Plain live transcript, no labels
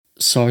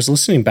So I was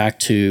listening back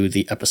to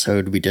the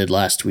episode we did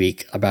last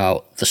week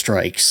about the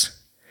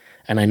strikes,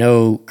 and I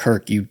know,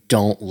 Kirk, you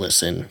don't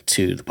listen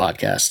to the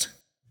podcast.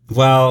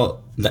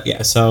 Well,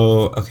 yeah.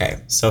 So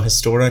okay. So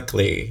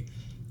historically,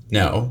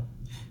 no.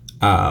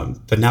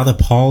 But now that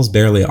Paul's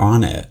barely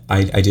on it,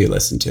 I do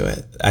listen to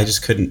it. I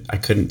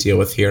couldn't deal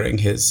with hearing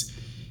his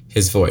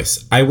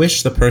voice. I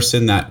wish the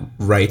person that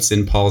writes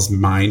in Paul's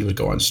mind would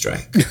go on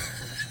strike,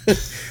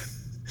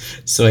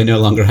 so I no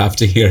longer have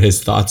to hear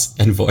his thoughts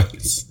and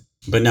voice.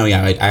 But no,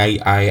 yeah,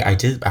 I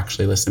did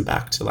actually listen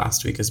back to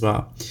last week as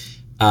well.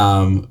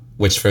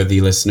 Which for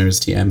the listeners,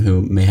 TM,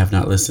 who may have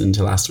not listened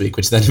to last week,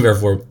 which then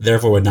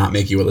therefore would not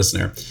make you a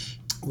listener,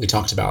 we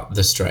talked about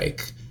the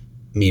strike,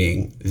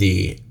 meaning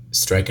the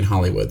strike in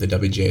Hollywood, the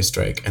WGA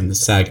strike, and the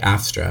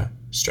SAG-AFTRA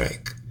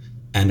strike,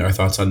 and our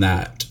thoughts on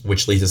that,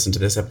 which leads us into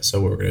this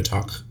episode where we're going to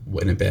talk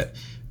in a bit.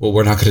 Well,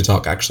 we're not going to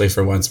talk, actually,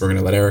 for once. We're going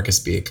to let Erica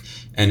speak,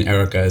 and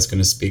Erica is going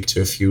to speak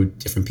to a few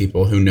different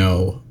people who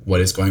know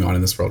what is going on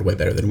in this world way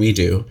better than we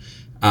do.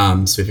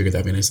 So we figured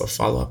that'd be a nice little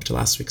follow-up to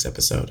last week's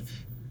episode.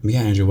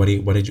 Yeah, Andrew, do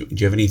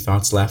you have any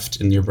thoughts left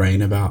in your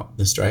brain about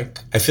the strike?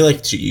 I feel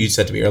like you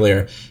said to me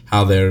earlier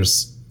how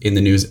there's in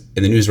the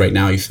news right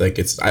now, you feel like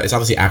it's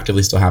obviously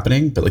actively still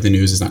happening, but like the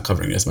news is not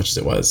covering it as much as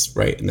it was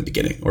right in the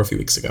beginning or a few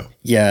weeks ago.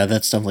 Yeah,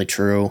 that's definitely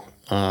true.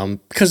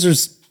 Because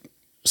there's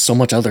so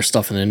much other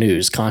stuff in the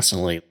news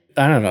constantly.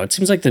 I don't know. It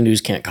seems like the news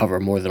can't cover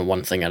more than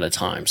one thing at a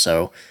time.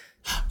 So,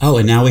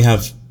 and now we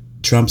have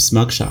Trump's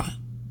mugshot.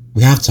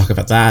 We have to talk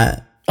about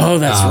that. Oh,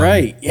 that's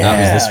right. Yeah,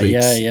 that was this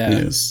week's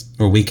news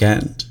or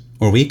weekend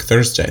or week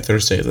Thursday,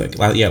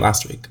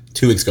 last week,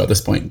 2 weeks ago at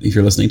this point. If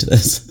you're listening to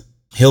this,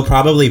 he'll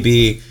probably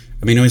be.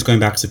 I mean, he's going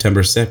back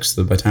September 6th.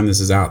 So by the time this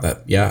is out,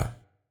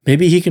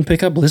 maybe he can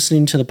pick up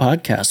listening to the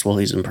podcast while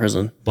he's in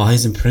prison. While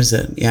he's in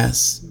prison,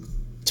 yes.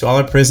 To all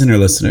our prisoner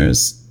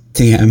listeners,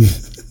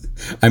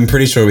 TM. I'm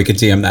pretty sure we could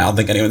TM that. I don't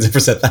think anyone's ever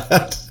said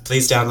that.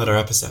 Please download our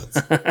episodes.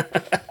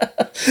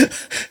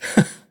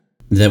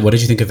 Then, what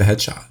did you think of the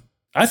headshot?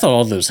 I thought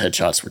all those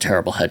headshots were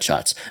terrible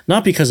headshots.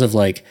 Not because of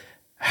like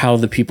how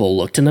the people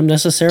looked in them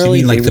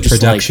necessarily. Do you mean like the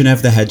production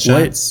of the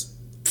headshots?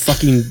 What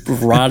fucking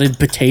rotted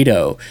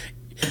potato.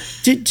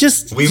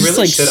 We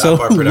really should up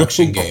our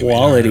production game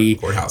quality,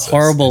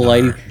 horrible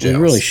lighting. We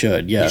really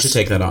should. Yes, you should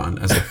take that on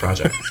as a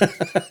project.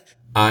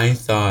 I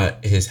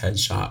thought his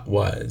headshot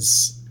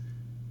was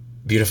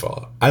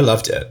beautiful. I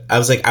loved it. I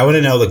was like, I want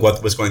to know like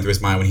what was going through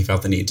his mind when he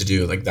felt the need to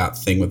do like that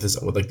thing with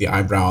like the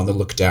eyebrow and the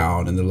look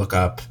down and the look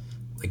up,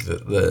 like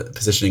the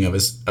positioning of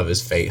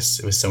his face.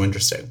 It was so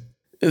interesting.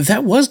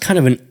 That was kind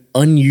of an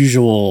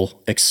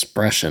unusual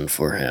expression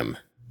for him.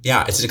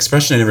 Yeah, it's an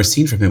expression I've never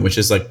seen from him, which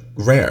is like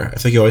rare. I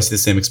feel like you always see the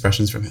same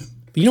expressions from him.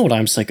 You know what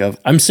I'm sick of?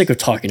 I'm sick of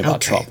talking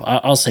about Trump.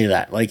 I'll say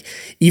that. Like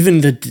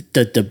even the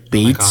debates.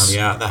 Oh my God,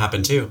 yeah, that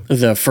happened too.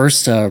 The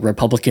first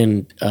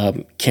Republican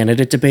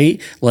candidate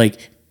debate,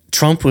 like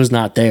Trump was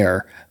not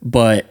there,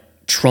 but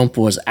Trump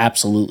was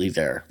absolutely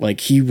there.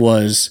 Like he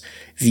was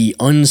the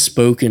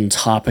unspoken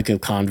topic of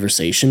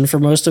conversation for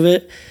most of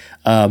it.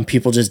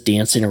 People just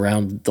dancing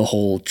around the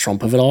whole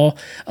Trump of it all.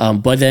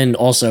 But then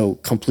also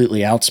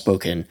completely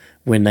outspoken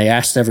when they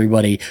asked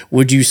everybody,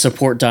 would you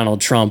support Donald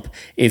Trump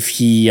if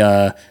he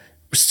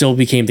still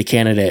became the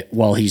candidate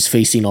while he's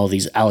facing all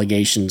these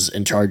allegations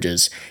and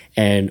charges?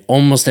 And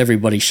almost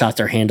everybody shot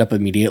their hand up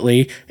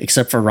immediately,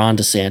 except for Ron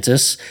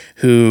DeSantis,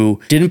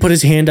 who didn't put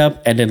his hand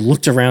up and then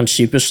looked around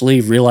sheepishly,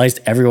 realized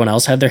everyone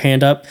else had their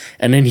hand up.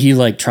 And then he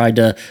like tried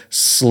to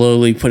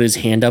slowly put his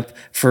hand up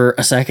for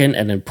a second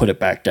and then put it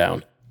back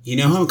down. You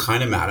know who I'm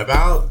kind of mad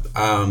about?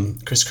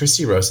 Chris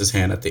Christie raised his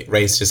hand at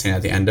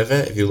the end of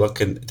it. If you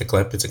look at the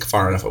clip, it's like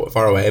far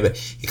away, but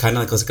he kind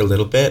of like goes like a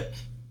little bit.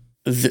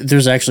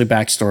 There's actually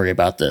backstory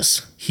about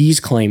this. He's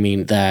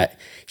claiming that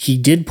he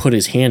did put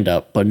his hand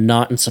up, but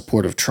not in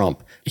support of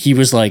Trump. He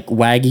was like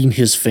wagging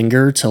his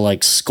finger to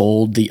like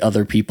scold the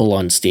other people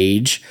on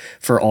stage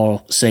for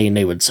all saying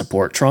they would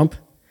support Trump.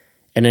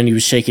 And then he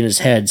was shaking his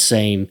head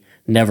saying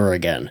never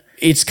again.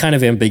 It's kind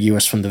of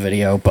ambiguous from the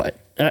video, but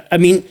I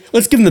mean,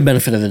 let's give him the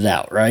benefit of the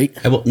doubt, right?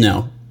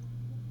 No.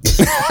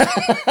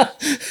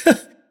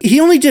 He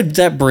only did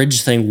that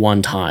bridge thing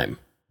one time.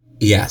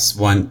 Yes,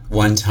 one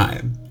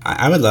time.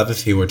 I would love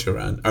if he were to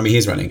run. I mean,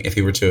 he's running. If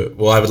he were to,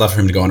 well, I would love for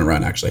him to go on a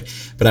run, actually.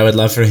 But I would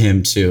love for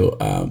him to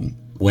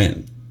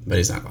win, but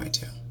he's not going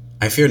to.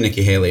 I fear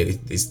Nikki Haley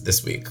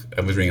this week.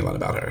 I was reading a lot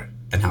about her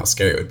and how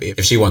scary it would be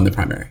if she won the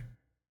primary.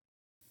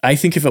 I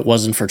think if it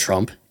wasn't for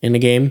Trump in the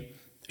game,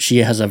 she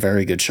has a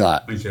very good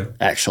shot,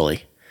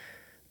 actually.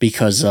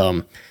 Because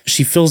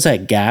she fills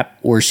that gap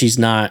where she's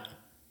not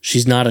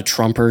a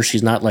Trumper.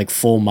 She's not like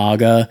full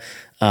MAGA,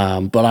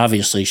 but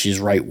obviously she's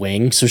right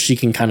wing, so she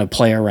can kind of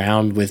play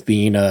around with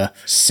being a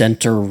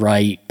center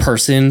right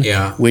person.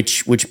 Yeah.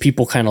 Which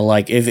people kind of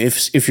like.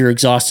 If you're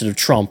exhausted of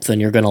Trump, then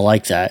you're gonna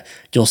like that.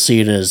 You'll see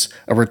it as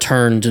a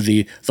return to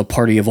the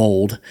party of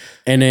old.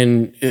 And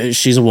then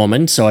she's a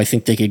woman, so I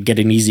think they could get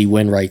an easy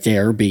win right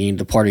there, being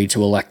the party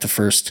to elect the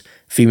first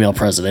female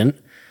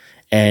president.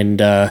 And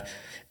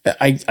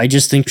I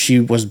just think she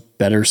was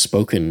better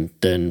spoken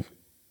than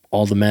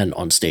all the men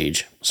on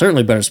stage.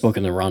 Certainly better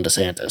spoken than Ron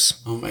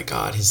DeSantis. Oh my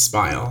God, his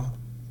smile.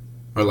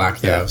 Or lack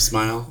thereof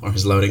smile. Or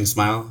his loading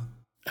smile.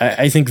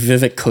 I think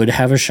Vivek could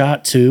have a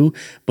shot too,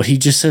 but he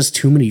just says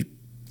too many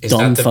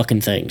dumb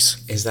fucking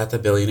things. Is that the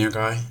billionaire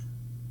guy?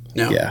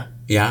 No. Yeah.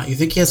 Yeah? You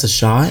think he has a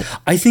shot?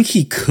 I think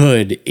he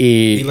could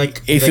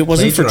if it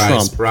wasn't for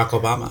Trump. Barack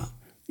Obama.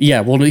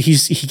 Yeah, well, he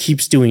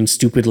keeps doing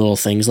stupid little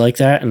things like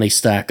that, and they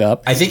stack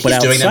up. I think he's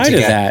doing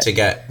them to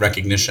get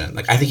recognition.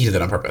 Like, I think he did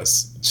that on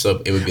purpose.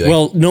 So it would be like...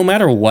 Well, no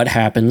matter what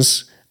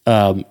happens,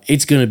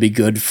 it's going to be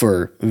good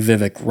for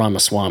Vivek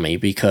Ramaswamy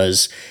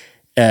because...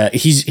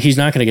 he's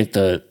not going to get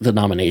the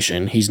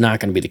nomination. He's not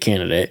going to be the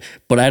candidate,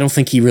 but I don't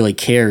think he really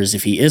cares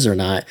if he is or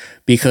not,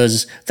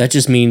 because that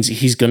just means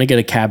he's going to get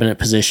a cabinet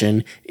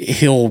position.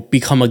 He'll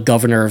become a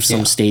governor of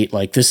some state.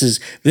 Like this is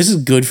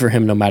good for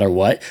him no matter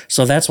what.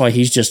 So that's why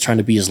he's just trying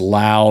to be as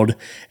loud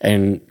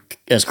and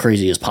as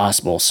crazy as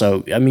possible.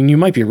 So, I mean, you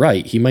might be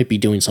right. He might be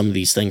doing some of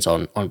these things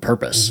on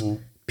purpose.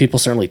 Mm-hmm. People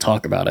certainly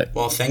talk about it.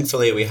 Well,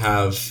 thankfully we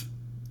have...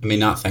 I mean,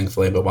 not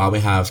thankfully, but while we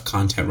have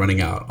content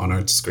running out on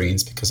our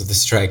screens because of the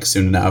strike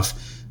soon enough,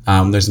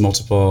 there's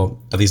multiple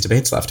of these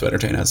debates left to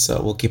entertain us.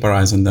 So we'll keep our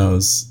eyes on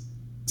those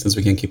since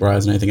we can't keep our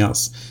eyes on anything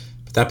else.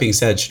 But that being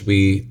said, should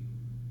we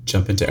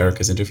jump into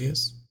Erica's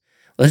interviews?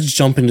 Let's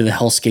jump into the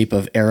hellscape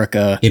of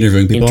Erica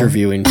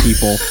interviewing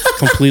people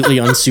completely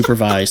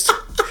unsupervised.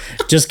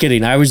 Just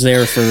kidding. I was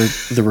there for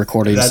the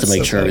recordings to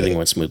make sure everything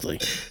went smoothly.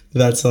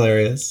 That's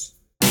hilarious.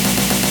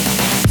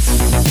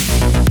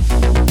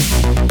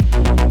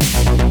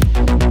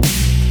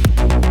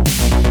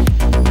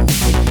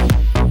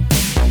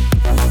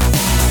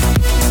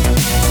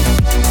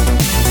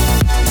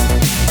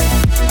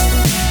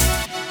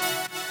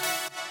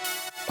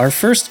 Our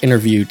first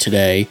interview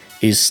today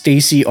is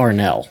Stacey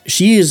Arnell.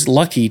 She is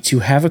lucky to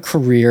have a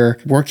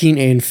career working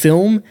in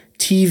film,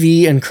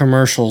 TV, and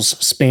commercials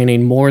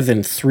spanning more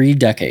than 3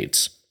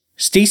 decades.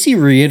 Stacey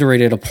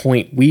reiterated a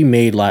point we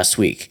made last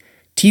week.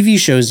 TV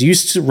shows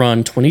used to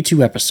run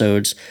 22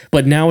 episodes,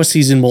 but now a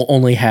season will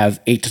only have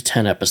 8 to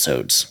 10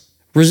 episodes.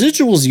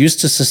 Residuals used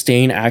to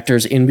sustain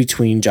actors in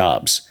between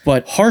jobs,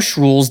 but harsh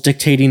rules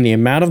dictating the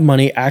amount of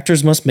money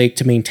actors must make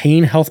to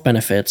maintain health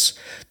benefits,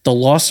 the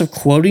loss of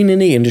quoting in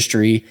the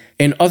industry,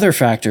 and other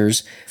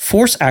factors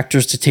force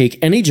actors to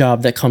take any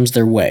job that comes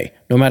their way,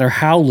 no matter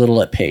how little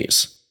it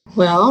pays.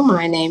 Well,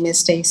 my name is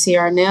Stacey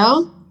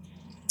Arnell.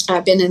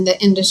 I've been in the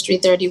industry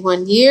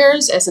 31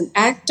 years as an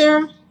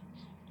actor.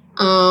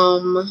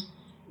 My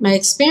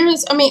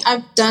experience,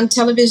 I've done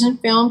television,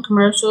 film,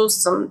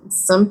 commercials,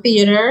 some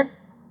theater.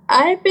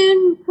 I've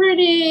been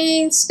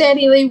pretty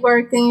steadily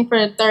working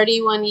for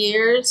 31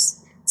 years.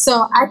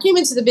 So I came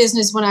into the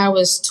business when I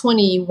was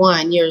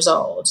 21 years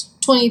old.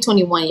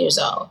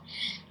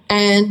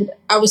 And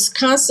I was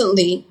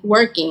constantly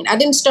working. I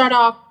didn't start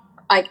off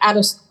like out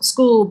of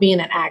school being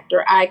an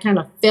actor. I kind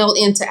of fell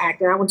into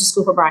acting. I went to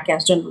school for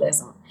broadcast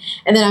journalism.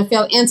 And then I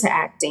fell into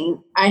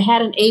acting. I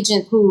had an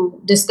agent who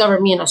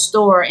discovered me in a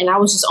store, and I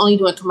was just only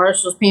doing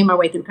commercials, paying my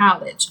way through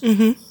college.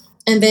 Mm-hmm.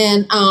 And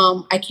then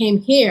I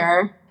came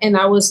here, and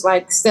I was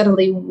like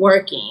steadily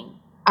working.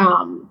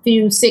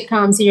 Few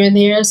sitcoms here and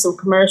there, some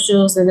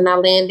commercials, and then I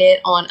landed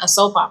on a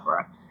soap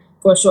opera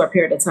for a short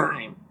period of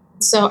time.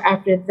 So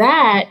after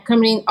that,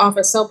 coming off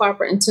a soap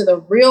opera into the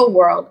real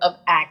world of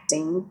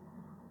acting,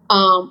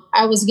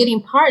 I was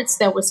getting parts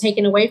that were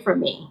taken away from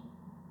me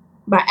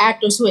by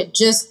actors who had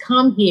just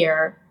come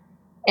here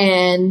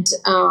and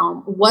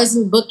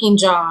wasn't booking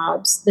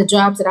jobs. The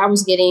jobs that I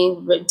was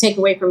getting would take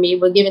away from me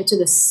were given to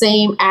the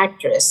same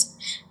actress.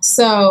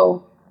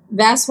 So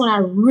that's when I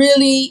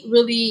really,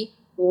 really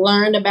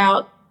learned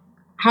about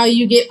how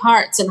you get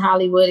parts in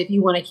Hollywood if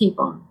you want to keep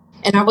them.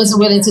 And I wasn't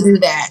willing to do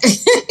that.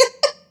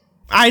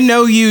 I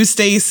know you,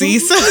 Stacey,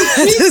 so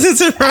that doesn't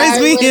surprise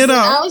me at all.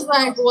 I was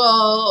like,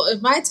 well,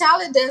 if my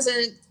talent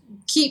doesn't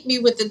keep me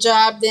with the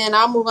job, then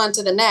I'll move on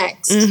to the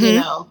next, you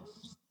know.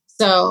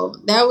 So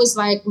that was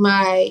like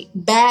my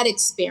bad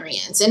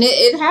experience. And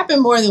it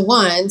happened more than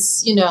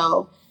once, you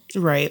know.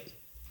 Right.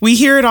 We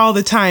hear it all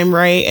the time,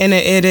 right? And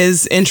it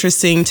is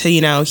interesting to,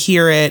 you know,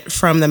 hear it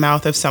from the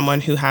mouth of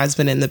someone who has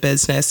been in the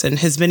business and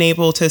has been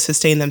able to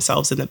sustain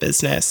themselves in the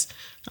business,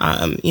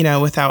 you know,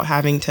 without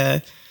having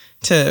to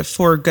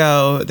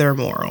forego their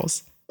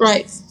morals.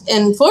 Right.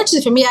 And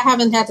fortunately for me, I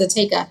haven't had to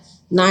take a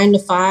 9 to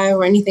 5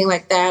 or anything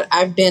like that.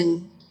 I've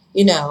been,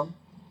 you know,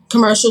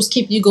 commercials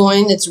keep you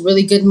going. It's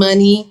really good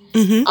money.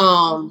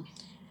 Mm-hmm.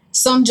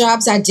 Some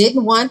jobs I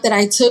didn't want that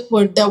I took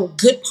were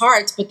good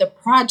parts, but the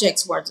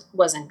projects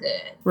wasn't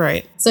good.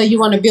 Right. So you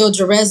want to build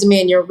your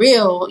resume and your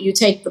reel, you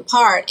take the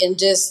part and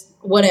just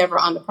whatever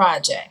on the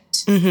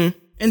project. Mm-hmm.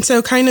 And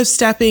so kind of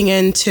stepping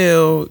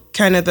into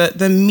kind of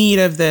the meat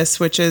of this,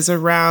 which is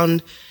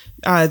around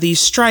these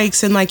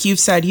strikes. And like you've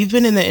said, you've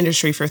been in the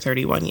industry for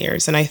 31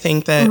 years. And I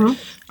think that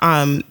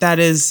that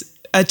is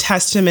a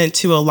testament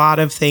to a lot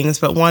of things,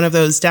 but one of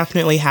those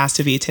definitely has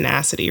to be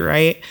tenacity,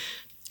 right?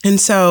 And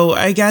so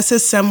I guess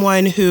as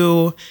someone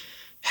who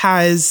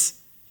has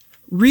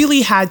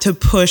really had to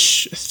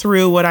push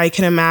through what I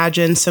can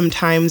imagine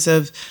sometimes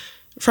of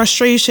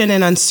frustration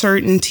and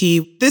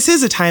uncertainty. This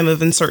is a time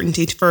of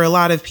uncertainty for a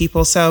lot of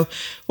people. So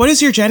what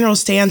is your general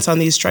stance on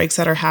these strikes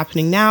that are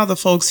happening now? The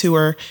folks who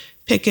are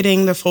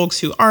picketing, the folks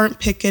who aren't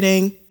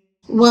picketing?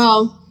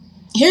 Well,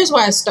 here's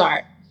where I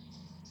start.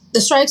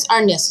 The strikes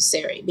are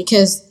necessary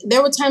because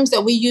there were times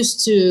that we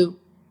used to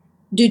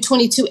do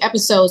 22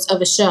 episodes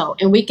of a show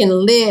and we can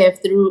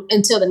live through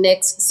until the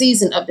next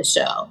season of the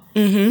show.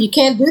 Mm-hmm. You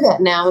can't do that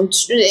now.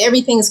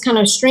 Everything is kind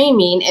of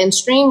streaming, and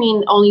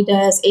streaming only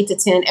does 8 to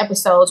 10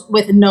 episodes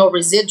with no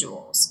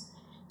residuals.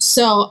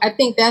 So I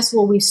think that's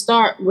where we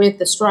start with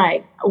the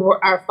strike.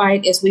 Our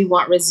fight is we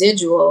want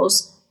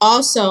residuals.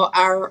 Also,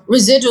 our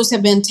residuals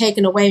have been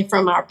taken away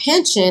from our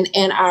pension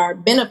and our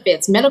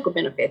benefits, medical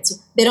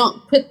benefits. They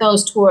don't put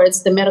those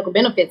towards the medical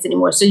benefits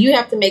anymore. So you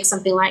have to make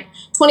something like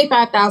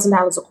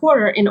 $25,000 a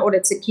quarter in order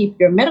to keep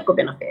your medical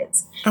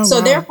benefits. Oh, so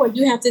therefore,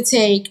 you have to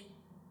take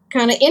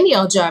kind of any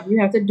old job.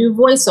 You have to do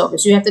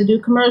voiceovers. You have to do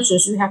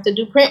commercials. You have to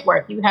do print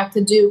work. You have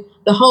to do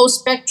the whole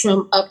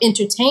spectrum of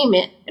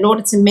entertainment in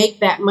order to make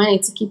that money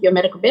to keep your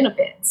medical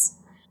benefits.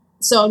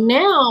 So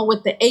now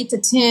with the 8 to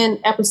 10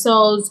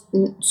 episodes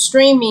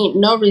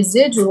streaming, no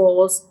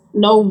residuals,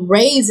 no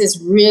raises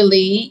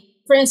really.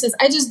 For instance,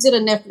 I just did a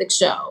Netflix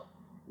show.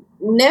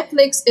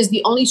 Netflix is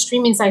the only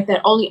streaming site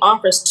that only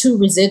offers 2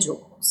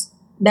 residuals.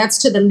 That's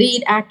to the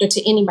lead actor,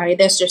 to anybody.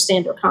 That's your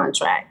standard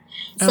contract.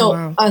 So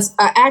an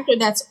actor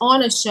that's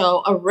on a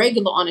show, a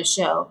regular on a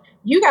show,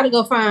 you got to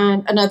go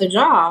find another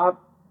job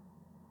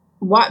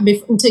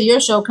until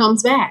your show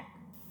comes back.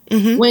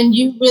 Mm-hmm. When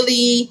you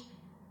really...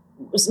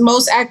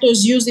 Most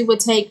actors usually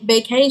would take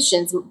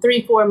vacations,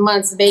 3-4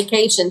 months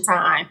vacation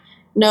time.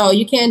 No,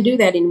 you can't do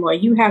that anymore.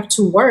 You have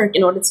to work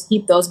in order to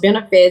keep those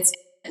benefits.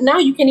 Now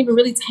you can't even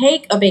really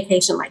take a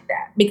vacation like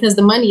that because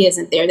the money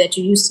isn't there that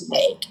you used to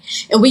make.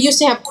 And we used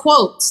to have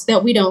quotes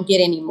that we don't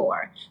get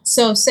anymore.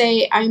 So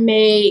say I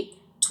made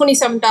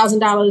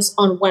 $27,000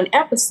 on one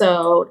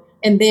episode,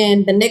 and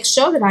then the next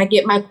show that I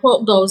get, my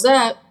quote goes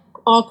up,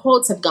 all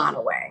quotes have gone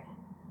away.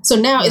 So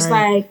now it's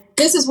like,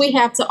 this is we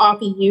have to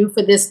offer you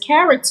for this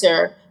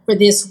character for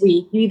this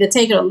week. You either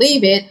take it or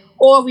leave it,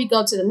 or we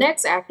go to the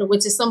next actor,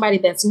 which is somebody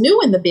that's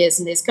new in the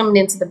business, coming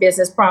into the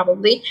business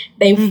probably.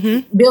 They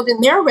build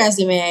in their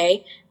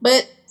resume,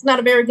 but it's not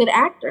a very good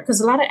actor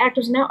because a lot of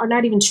actors now are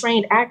not even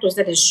trained actors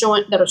that are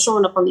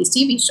showing up on these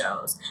TV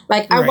shows.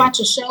 Like I watch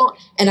a show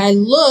and I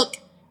look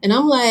and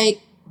I'm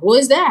like, who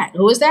is that?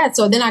 Who is that?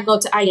 So then I go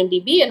to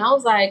IMDb and I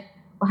was like,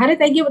 well, how did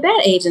they get with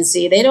that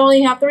agency? They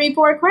only have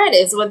 3-4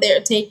 credits, but they're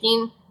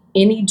taking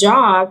any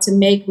job to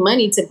make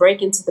money to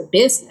break into the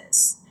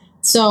business.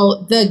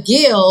 So the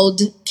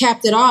guild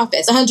capped it off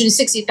as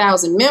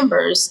 160,000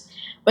 members.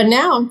 But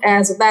now,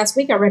 as of last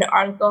week, I read an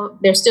article,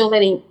 they're still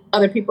letting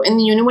other people in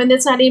the union when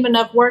there's not even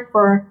enough work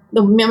for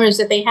the members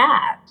that they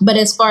have. But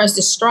as far as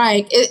the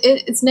strike,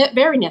 it's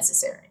very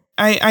necessary.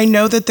 I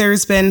know that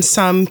there's been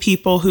some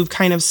people who've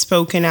kind of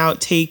spoken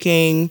out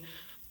taking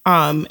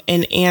an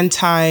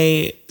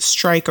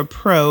anti-strike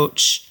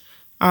approach.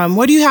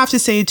 What do you have to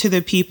say to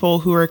the people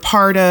who are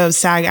part of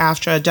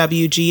SAG-AFTRA,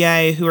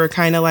 WGA, who are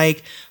kind of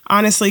like,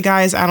 honestly,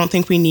 guys, I don't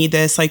think we need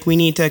this. Like, we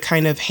need to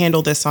kind of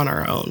handle this on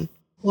our own?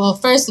 Well,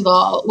 first of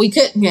all, we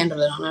couldn't handle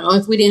it on our own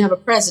if we didn't have a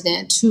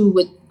president who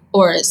would,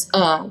 or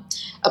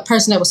a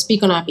person that would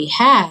speak on our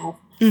behalf.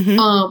 Mm-hmm.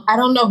 I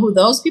don't know who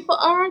those people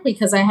are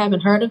because I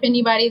haven't heard of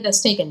anybody that's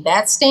taken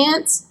that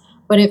stance.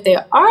 But if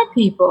there are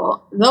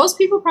people, those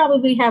people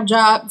probably have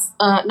jobs,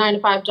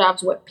 9-to-5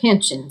 jobs with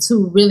pensions,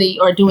 who really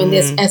are doing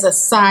this as a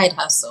side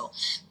hustle.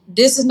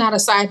 This is not a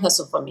side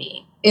hustle for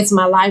me. It's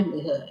my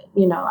livelihood.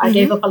 You know, I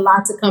gave up a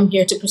lot to come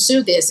here to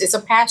pursue this. It's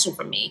a passion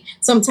for me.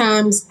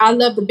 Sometimes I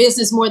love the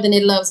business more than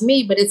it loves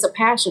me, but it's a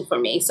passion for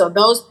me. So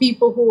those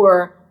people who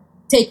are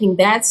taking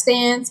that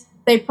stance,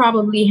 they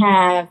probably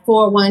have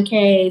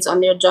 401ks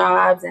on their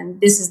jobs, and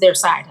this is their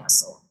side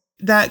hustle.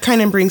 That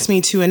kind of brings me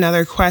to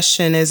another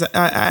question is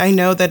I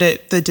know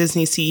that the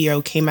Disney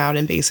CEO came out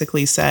and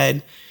basically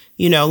said,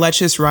 you know, let's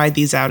just ride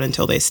these out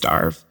until they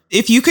starve.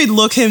 If you could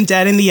look him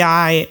dead in the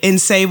eye and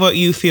say what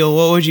you feel,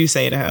 what would you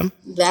say to him?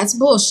 That's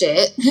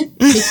bullshit.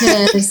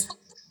 Because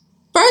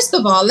first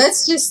of all,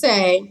 let's just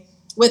say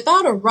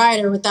without a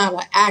writer, without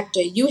an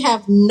actor, you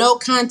have no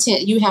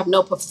content, you have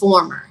no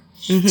performer.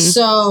 Mm-hmm.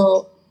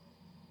 So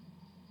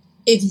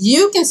if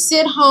you can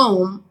sit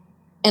home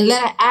and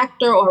let an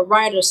actor or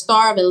writer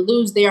starve and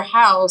lose their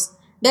house,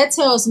 that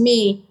tells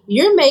me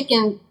you're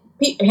making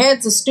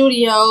heads of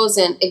studios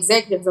and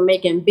executives are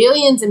making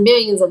billions and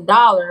billions of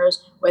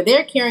dollars where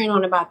they're carrying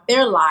on about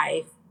their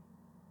life,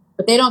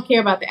 but they don't care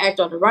about the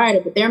actor or the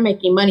writer, but they're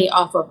making money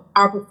off of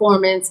our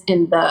performance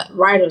and the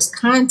writer's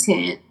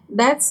content.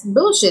 That's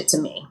bullshit to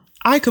me.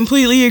 I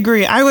completely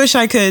agree. I wish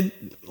I could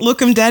look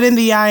them dead in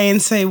the eye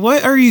and say,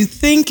 what are you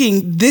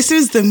thinking? This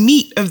is the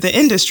meat of the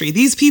industry.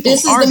 These people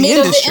are the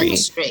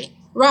industry.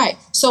 Right.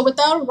 So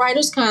without a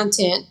writer's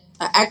content,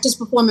 actor's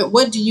performance,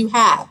 what do you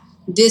have?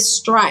 This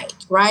strike,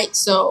 right?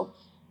 So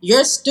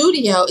your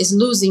studio is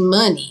losing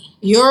money.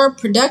 Your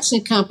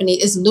production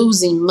company is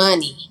losing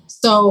money.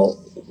 So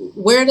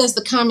where does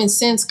the common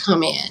sense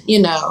come in,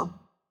 you know?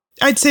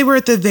 I'd say we're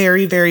at the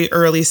very, very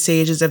early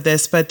stages of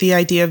this, but the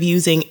idea of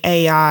using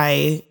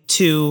AI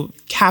to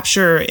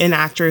capture an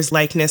actor's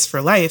likeness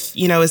for life,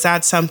 is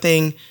that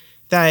something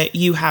that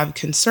you have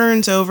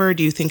concerns over?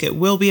 Do you think it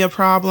will be a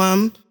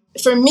problem?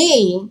 For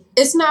me,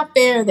 it's not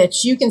fair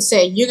that you can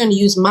say you're going to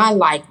use my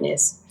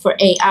likeness for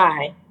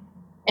AI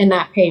and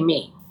not pay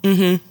me.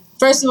 Mm-hmm.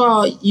 First of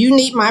all, you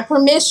need my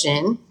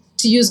permission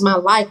to use my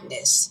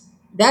likeness.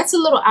 That's a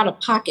little out of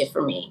pocket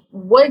for me.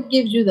 What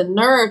gives you the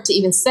nerve to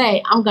even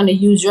say, I'm going to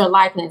use your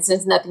likeness?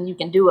 There's nothing you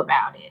can do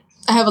about it.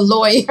 I have a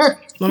lawyer.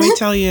 Let me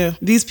tell you,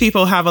 these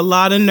people have a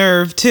lot of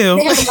nerve, too.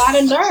 They have a lot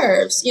of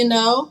nerves,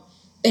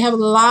 They have a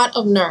lot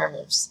of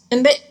nerves.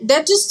 And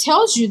that just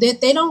tells you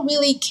that they don't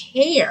really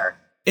care.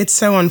 It's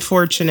so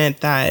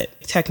unfortunate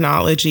that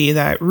technology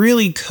that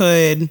really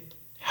could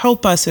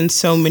help us in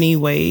so many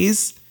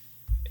ways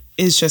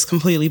is just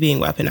completely being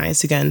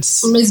weaponized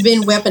against. It's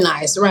been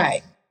weaponized,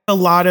 right. A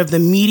lot of the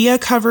media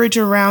coverage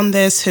around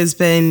this has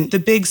been the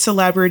big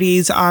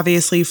celebrities,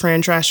 obviously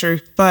Fran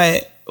Drescher.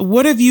 But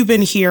what have you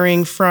been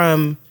hearing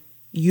from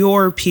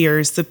your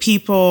peers, the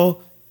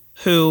people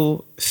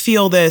who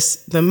feel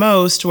this the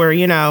most, where,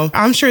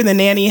 I'm sure the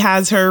nanny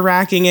has her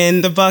racking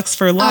in the bucks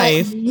for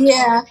life.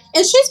 Yeah.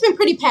 And she's been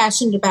pretty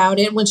passionate about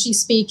it when she's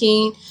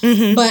speaking.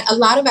 Mm-hmm. But a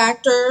lot of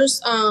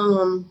actors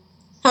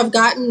have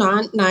gotten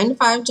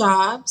 9-to-5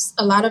 jobs.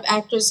 A lot of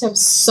actors have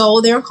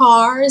sold their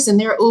cars and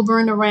they're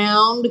Ubering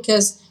around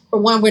because, for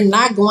one, we're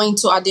not going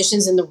to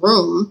auditions in the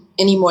room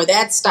anymore.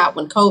 That stopped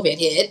when COVID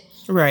hit.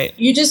 Right.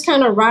 You just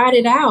kind of ride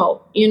it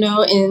out,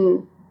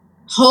 and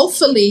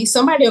hopefully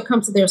somebody will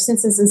come to their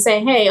senses and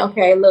say, hey,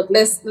 okay, look,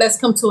 let's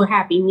come to a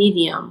happy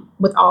medium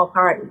with all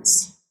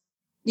parties.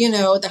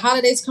 The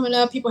holidays coming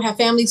up, people have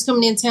families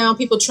coming in town,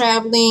 people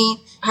traveling.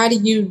 How do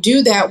you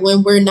do that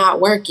when we're not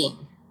working?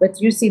 But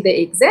you see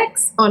the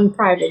execs on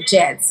private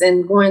jets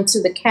and going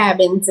to the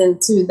cabins and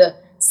to the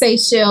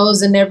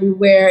Seychelles and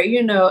everywhere.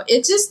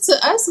 It just, to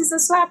us, is a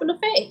slap in the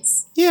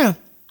face. Yeah.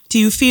 Do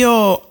you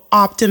feel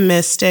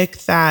optimistic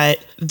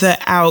that the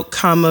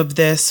outcome of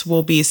this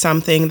will be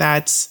something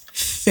that's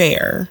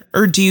fair?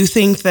 Or do you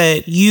think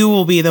that you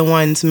will be the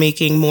ones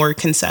making more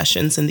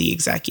concessions than the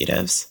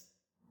executives?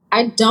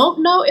 I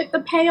don't know if the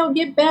pay will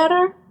get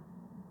better,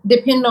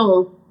 depending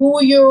on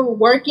who you're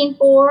working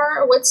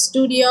for, what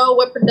studio,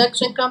 what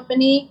production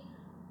company.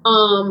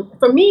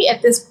 For me,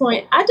 at this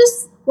point, I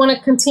just want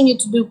to continue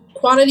to do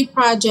quality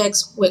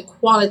projects with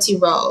quality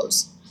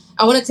roles.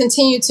 I want to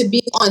continue to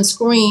be on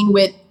screen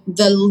with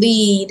the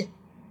lead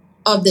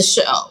of the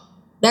show.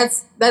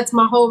 That's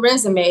my whole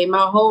resume,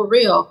 my whole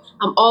reel.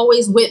 I'm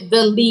always with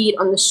the lead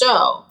on the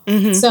show.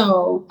 Mm-hmm.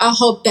 So I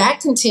hope that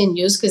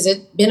continues because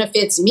it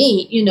benefits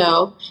me,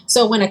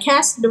 So when a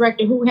casting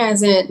director who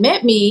hasn't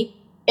met me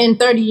in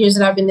 30 years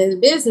that I've been in the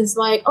business,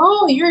 like,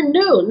 oh, you're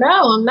new.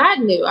 No, I'm not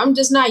new. I'm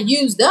just not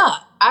used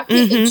up. I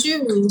pick and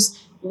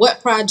choose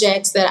what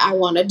projects that I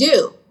want to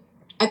do.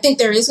 I think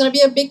there is going to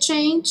be a big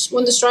change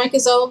when the strike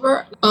is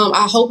over.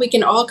 I hope we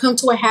can all come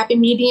to a happy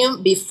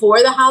medium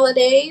before the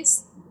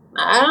holidays.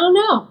 I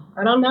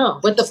don't know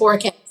what the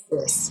forecast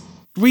is.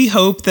 We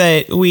hope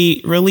that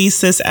we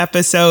release this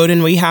episode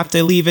and we have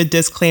to leave a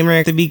disclaimer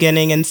at the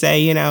beginning and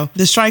say,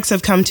 the strikes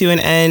have come to an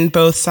end.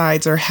 Both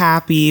sides are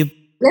happy.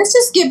 Let's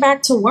just get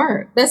back to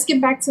work. Let's get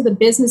back to the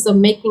business of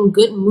making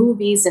good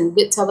movies and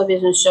good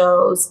television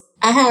shows.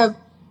 I have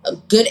a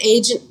good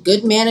agent,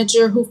 good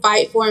manager who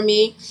fight for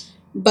me.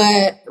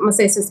 But I'm going to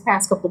say since the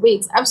past couple of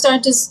weeks, I've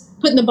started just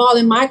putting the ball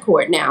in my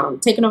court now. I'm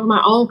taking over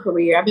my own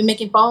career. I've been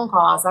making phone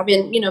calls. I've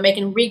been,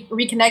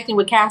 reconnecting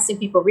with casting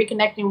people,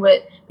 reconnecting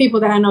with people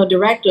that I know,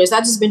 directors.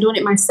 I've just been doing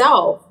it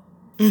myself.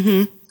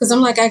 Because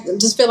I'm like, I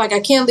just feel like I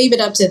can't leave it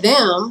up to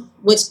them,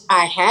 which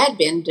I had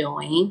been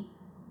doing.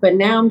 But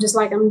now I'm just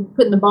like, I'm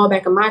putting the ball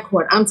back in my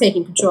court. I'm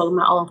taking control of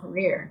my own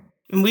career.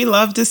 We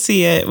love to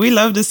see it. We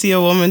love to see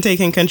a woman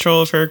taking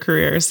control of her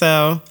career.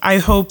 So I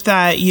hope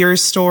that your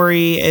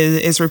story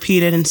is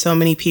repeated in so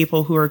many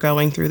people who are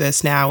going through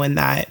this now and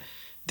that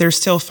they're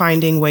still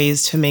finding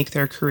ways to make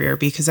their career,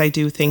 because I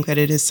do think that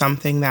it is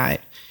something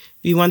that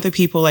we want the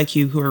people like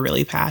you who are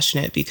really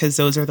passionate, because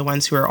those are the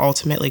ones who are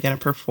ultimately going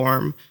to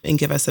perform and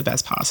give us the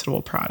best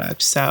possible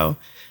product. So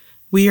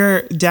we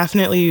are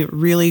definitely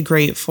really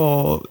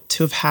grateful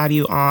to have had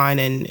you on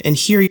and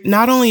hear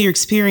not only your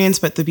experience,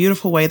 but the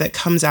beautiful way that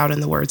comes out in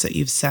the words that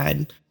you've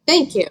said.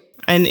 Thank you.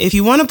 And if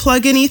you want to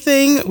plug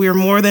anything, we're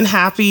more than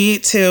happy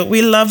to.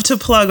 We love to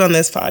plug on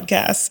this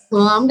podcast.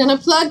 Well, I'm going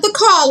to plug The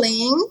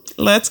Calling.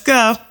 Let's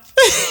go.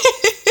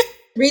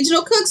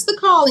 Regional Cooks The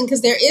Calling,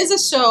 because there is a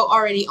show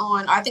already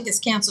on. I think it's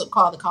canceled,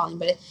 called The Calling,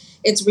 but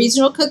it's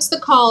Regional Cooks The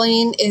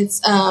Calling.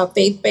 It's a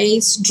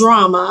faith-based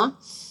drama.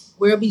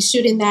 We'll be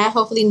shooting that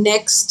hopefully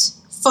next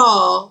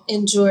fall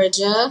in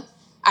Georgia.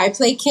 I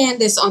play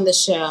Candace on the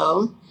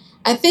show.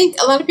 I think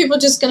a lot of people are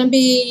just going to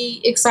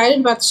be excited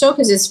about the show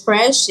because it's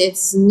fresh,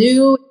 it's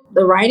new,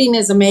 the writing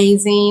is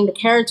amazing, the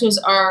characters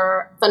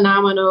are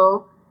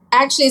phenomenal.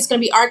 Actually, it's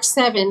going to be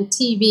ARC7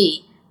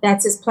 TV.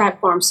 That's his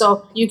platform.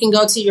 So you can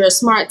go to your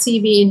smart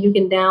TV and you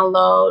can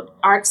download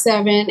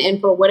ARC7, and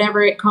for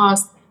whatever it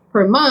costs,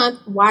 per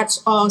month, watch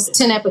all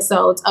 10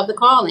 episodes of The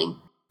Calling.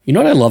 You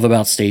know what I love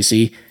about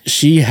Stacey?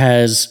 She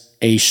has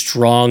a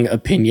strong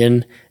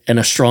opinion and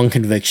a strong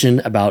conviction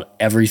about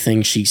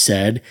everything she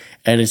said.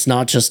 And it's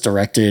not just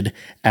directed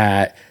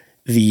at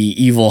the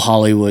evil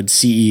Hollywood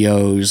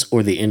CEOs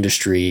or the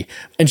industry.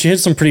 And she had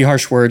some pretty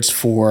harsh words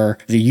for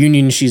the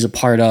union she's a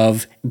part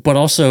of, but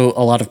also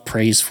a lot of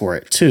praise for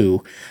it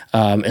too,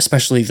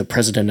 especially the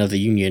president of the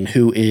union,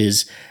 who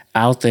is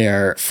out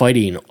there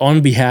fighting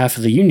on behalf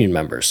of the union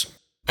members.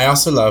 I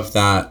also love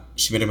that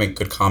she made a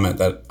good comment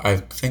that I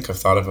think I've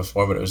thought of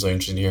before, but it was really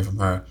interesting to hear from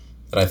her,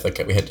 that I think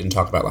we didn't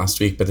talk about last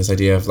week. But this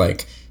idea of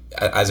like,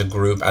 as a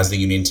group, as the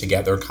union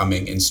together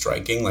coming and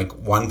striking, like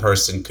one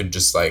person could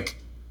just like,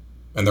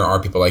 and there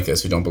are people like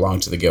this who don't belong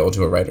to the guild,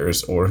 who are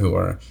writers or who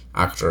are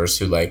actors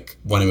who like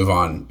want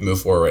to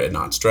move forward and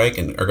not strike,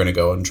 and are going to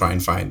go and try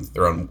and find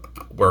their own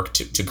work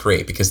to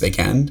create because they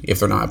can, if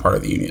they're not a part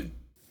of the union.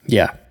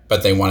 Yeah.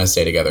 But they want to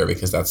stay together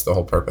because that's the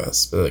whole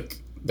purpose. But like,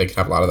 they could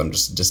have a lot of them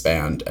just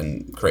disband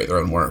and create their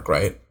own work,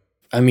 right?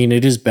 I mean,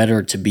 it is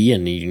better to be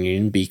in the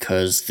union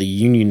because the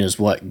union is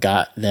what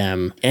got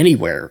them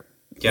anywhere,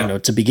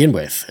 to begin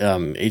with.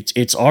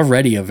 It's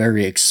already a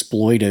very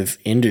exploitive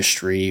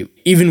industry,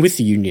 even with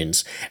the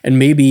unions. And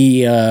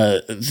maybe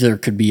there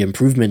could be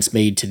improvements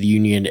made to the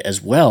union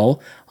as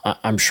well.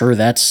 I'm sure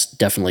that's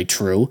definitely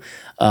true.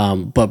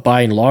 But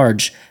by and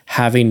large,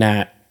 having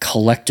that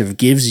collective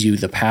gives you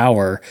the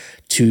power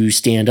to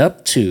stand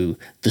up to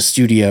the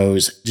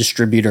studios,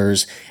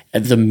 distributors,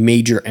 and the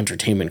major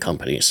entertainment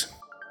companies.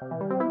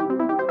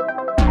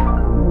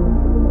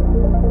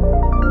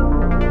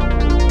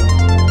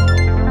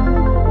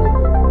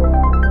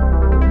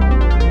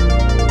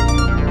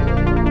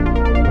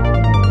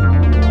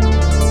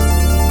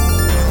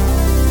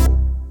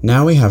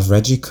 Now we have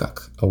Reggie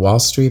Cook, a Wall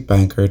Street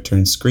banker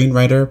turned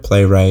screenwriter,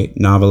 playwright,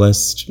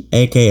 novelist,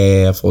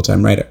 aka a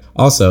full-time writer.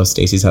 Also,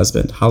 Stacey's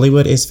husband.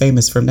 Hollywood is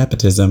famous for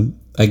nepotism.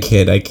 I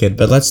kid,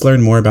 but let's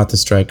learn more about the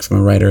strike from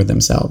a writer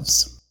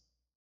themselves.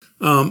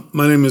 My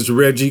name is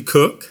Reggie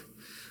Cook.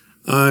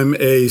 I'm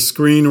a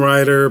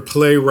screenwriter,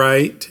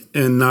 playwright,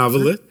 and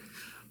novelist.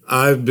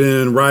 I've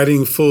been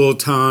writing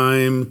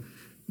full-time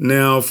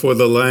now for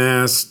the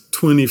last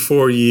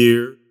 24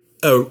 years.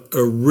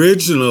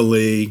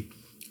 Originally,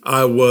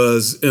 I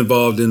was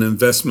involved in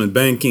investment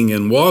banking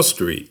in Wall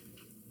Street,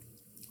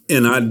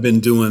 and I'd been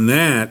doing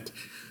that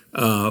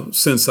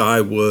since I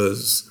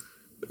was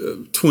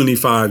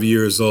 25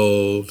 years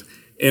old.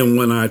 And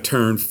when I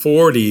turned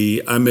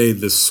 40, I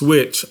made the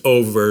switch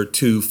over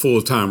to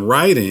full-time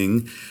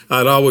writing.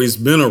 I'd always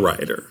been a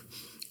writer,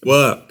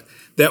 but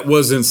that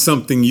wasn't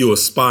something you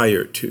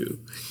aspired to.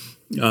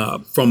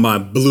 From my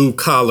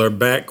blue-collar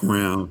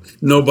background,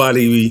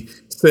 nobody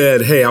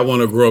said, hey, I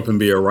want to grow up and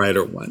be a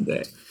writer one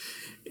day.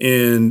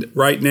 And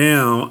right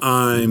now,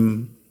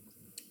 I'm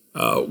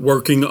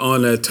working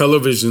on a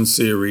television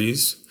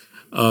series,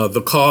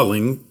 The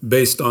Calling,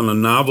 based on a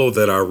novel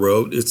that I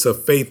wrote. It's a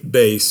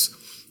faith-based,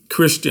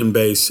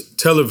 Christian-based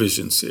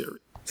television series.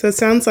 So it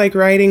sounds like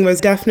writing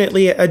was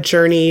definitely a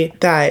journey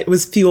that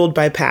was fueled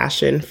by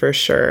passion, for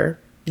sure.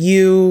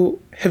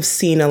 You have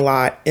seen a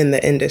lot in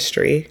the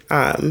industry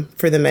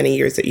for the many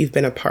years that you've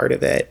been a part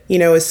of it. You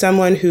know, as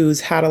someone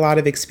who's had a lot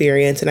of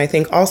experience and I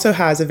think also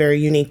has a very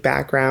unique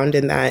background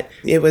in that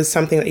it was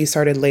something that you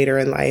started later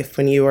in life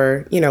when you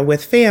were,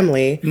 with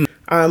family.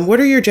 What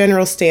are your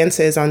general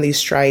stances on these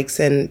strikes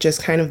and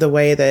just kind of the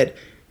way that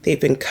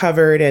they've been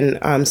covered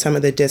and some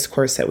of the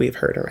discourse that we've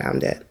heard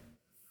around it?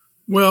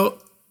 Well,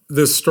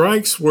 the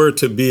strikes were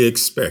to be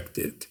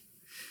expected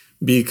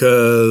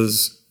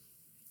because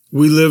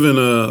we live in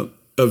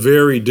a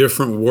very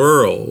different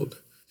world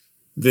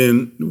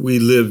than we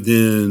lived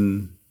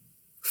in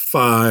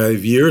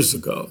 5 years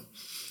ago.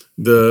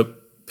 The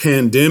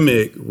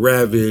pandemic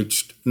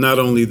ravaged not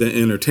only the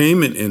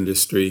entertainment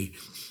industry,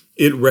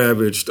 it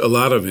ravaged a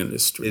lot of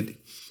industry.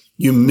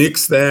 You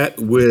mix that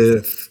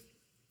with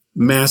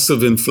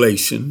massive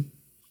inflation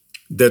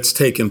that's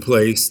taken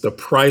place. The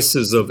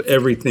prices of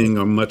everything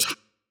are much higher.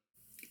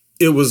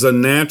 It was a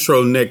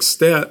natural next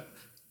step.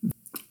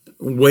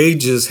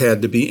 Wages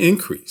had to be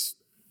increased.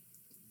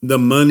 The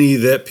money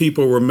that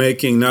people were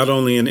making, not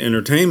only in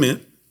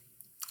entertainment,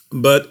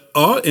 but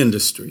all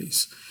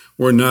industries,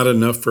 were not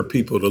enough for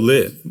people to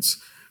live.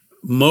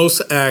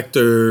 Most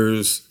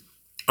actors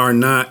are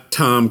not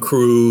Tom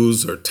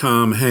Cruise or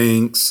Tom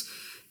Hanks,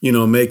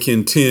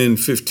 making $10,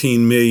 $15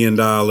 million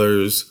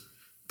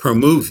per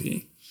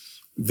movie.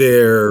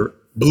 They're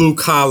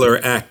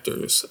blue-collar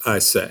actors, I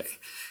say.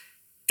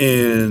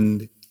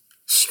 And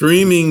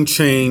streaming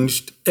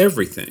changed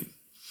everything.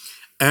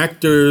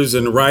 Actors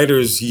and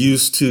writers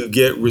used to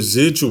get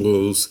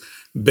residuals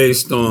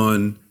based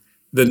on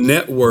the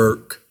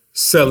network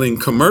selling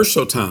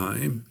commercial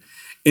time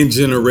and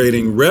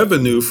generating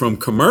revenue from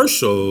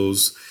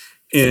commercials,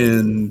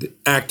 and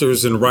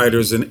actors and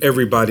writers and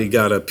everybody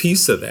got a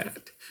piece of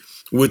that.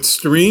 With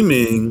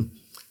streaming,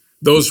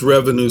 those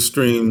revenue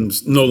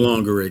streams no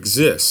longer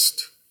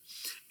exist.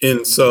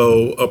 And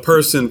so a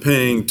person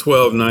paying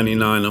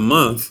 $12.99 a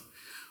month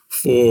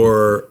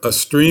for a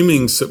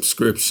streaming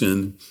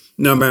subscription,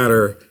 no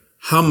matter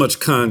how much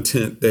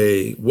content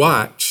they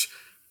watch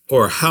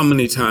or how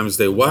many times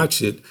they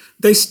watch it,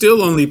 they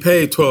still only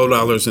pay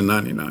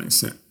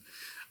 $12.99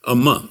 a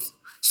month.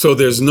 So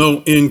there's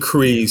no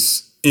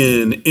increase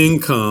in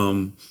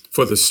income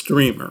for the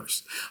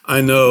streamers. I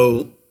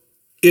know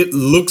it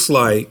looks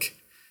like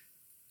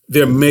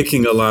they're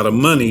making a lot of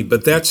money,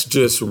 but that's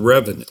just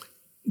revenue.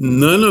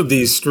 None of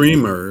these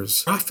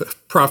streamers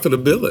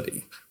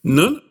profitability.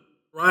 None.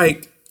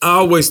 Right. I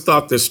always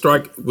thought the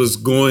strike was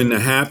going to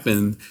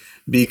happen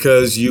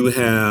because you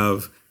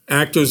have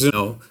actors,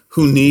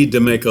 who need to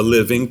make a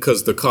living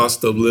because the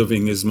cost of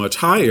living is much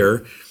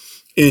higher,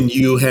 and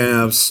you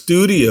have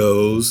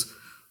studios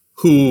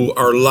who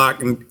are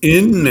locked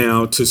in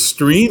now to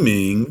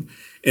streaming,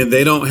 and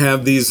they don't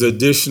have these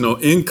additional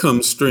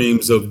income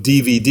streams of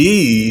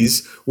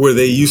DVDs where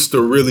they used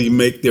to really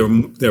make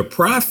their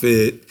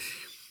profit.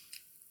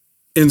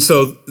 And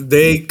so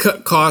they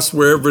cut costs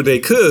wherever they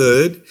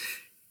could.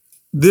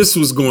 This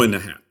was going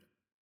to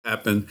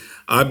happen.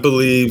 I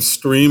believe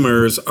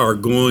streamers are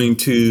going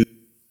to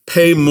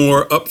pay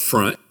more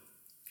upfront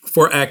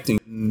for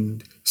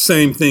acting.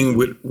 Same thing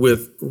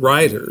with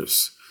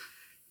writers.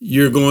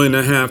 You're going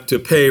to have to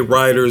pay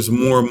writers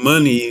more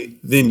money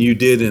than you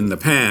did in the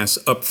past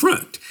up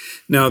front.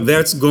 Now,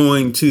 that's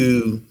going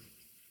to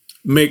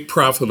make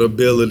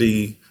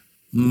profitability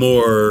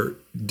more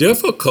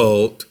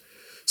difficult.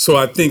 So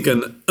I think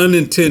an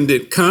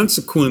unintended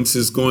consequence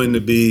is going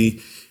to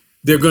be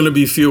there are going to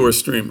be fewer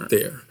streamers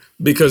there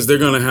because they're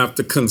going to have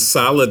to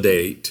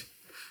consolidate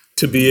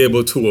to be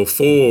able to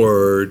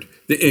afford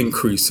the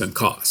increase in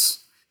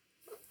costs.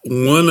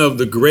 One of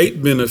the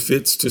great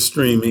benefits to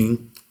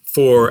streaming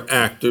for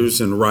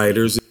actors and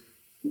writers,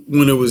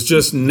 when it was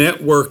just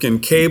network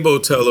and cable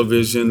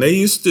television, they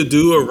used to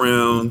do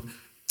around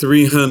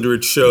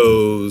 300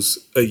 shows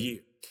a year.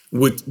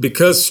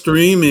 Because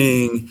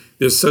streaming,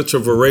 there's such a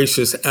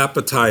voracious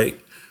appetite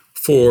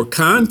for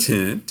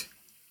content,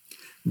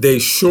 they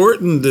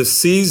shortened the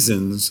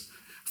seasons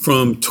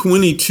from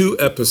 22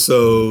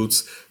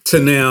 episodes to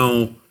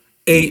now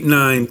 8,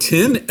 9,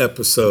 10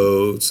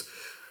 episodes.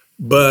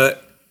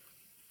 But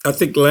I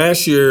think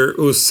last year it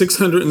was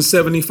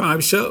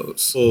 675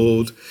 shows.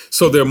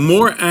 So there are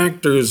more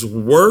actors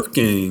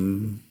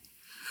working,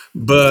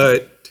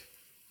 but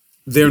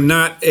they're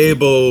not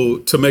able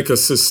to make a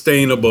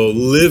sustainable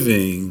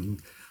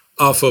living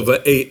off of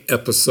an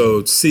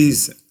 8-episode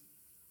season.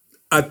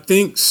 I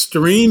think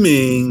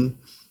streaming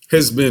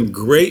has been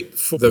great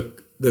for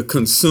the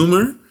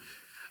consumer.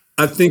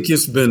 I think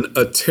it's been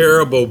a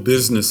terrible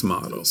business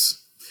model.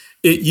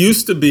 It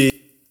used to be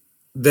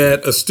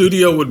that a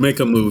studio would make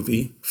a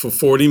movie for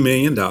 $40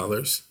 million.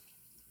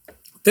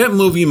 That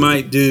movie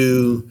might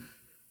do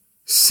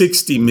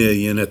 $60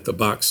 million at the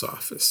box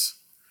office.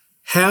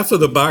 Half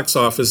of the box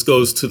office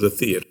goes to the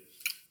theater.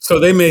 So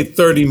they made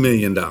 $30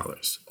 million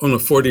on a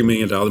 $40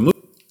 million movie.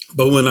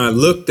 But when I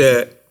looked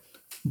at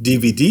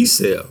DVD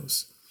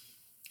sales,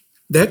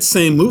 that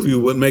same movie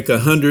would make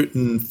 $140,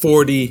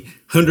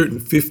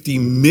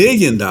 $150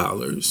 million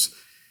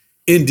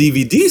in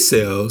DVD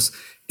sales,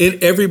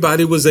 and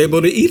everybody was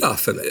able to eat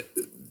off of it.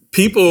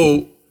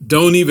 People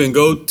don't even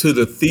go to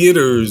the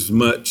theaters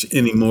much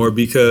anymore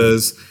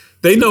because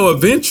they know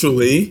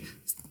eventually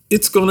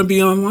it's going to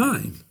be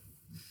online.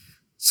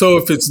 So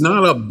if it's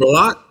not a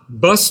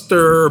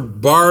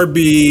blockbuster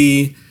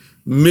Barbie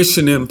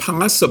Mission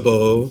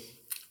Impossible,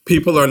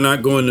 people are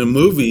not going to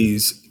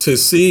movies to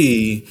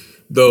see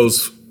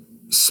those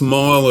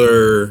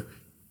smaller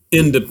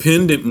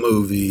independent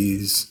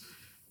movies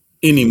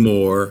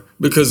anymore,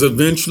 because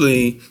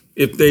eventually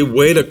if they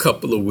wait a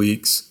couple of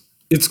weeks,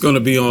 it's going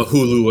to be on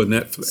Hulu or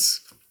Netflix.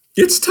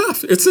 It's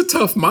tough. It's a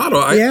tough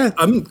model.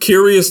 I'm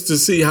curious to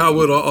see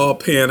how it'll all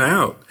pan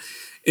out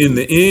in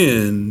the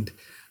end,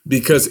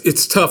 because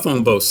it's tough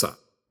on both sides.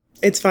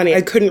 It's funny.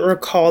 I couldn't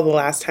recall the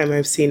last time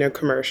I've seen a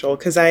commercial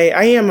because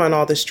I am on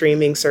all the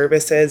streaming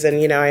services,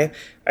 and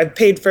I've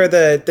paid for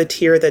the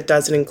tier that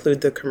doesn't include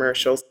the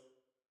commercials.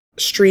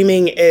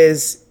 Streaming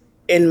is,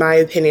 in my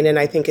opinion, and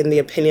I think in the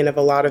opinion of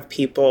a lot of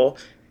people,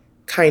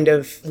 kind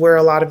of where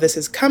a lot of this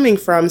is coming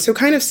from. So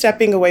kind of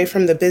stepping away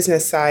from the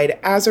business side,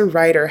 as a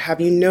writer, have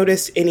you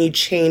noticed any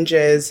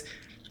changes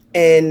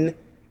in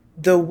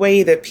the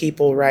way that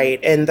people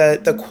write and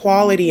the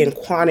quality and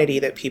quantity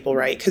that people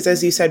write? Because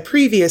as you said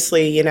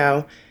previously,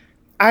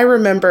 I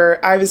remember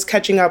I was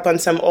catching up on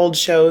some old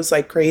shows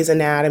like Grey's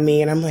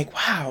Anatomy, and I'm like,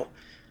 wow,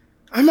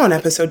 I'm on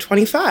episode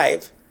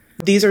 25.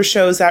 These are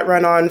shows that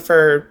run on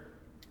for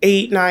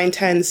 8, 9,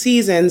 10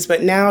 seasons,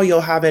 but now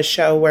you'll have a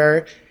show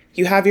where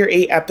you have your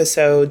 8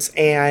 episodes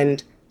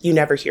and you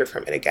never hear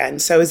from it again.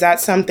 So is that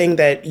something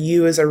that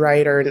you as a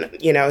writer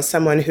and,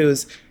 someone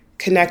who's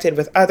connected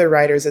with other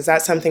writers, is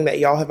that something that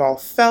y'all have all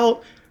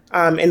felt?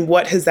 And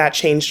what has that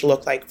change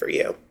look like for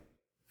you?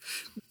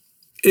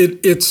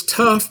 It's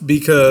tough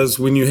because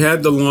when you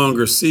had the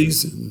longer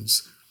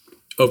seasons,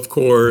 of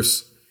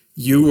course,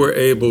 you were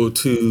able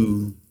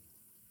to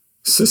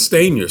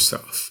sustain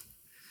yourself.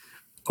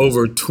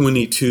 over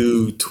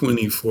 22,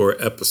 24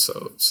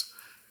 episodes.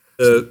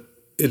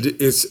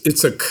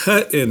 It's a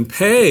cut in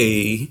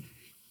pay,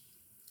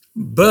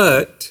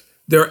 but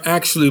there are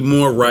actually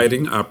more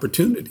writing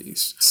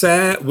opportunities.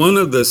 One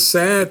of the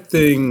sad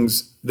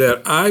things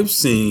that I've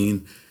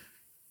seen,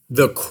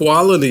 the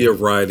quality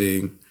of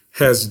writing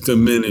has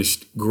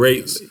diminished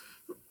greatly.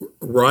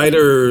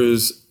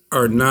 Writers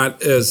are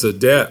not as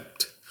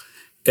adept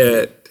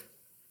at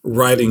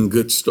writing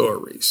good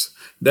stories.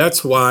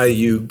 That's why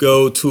you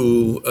go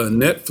to a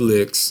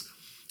Netflix,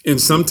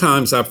 and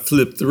sometimes I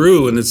flip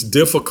through and it's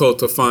difficult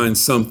to find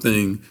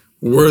something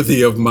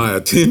worthy of my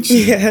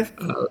attention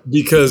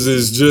because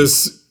it's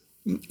just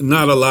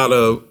not a lot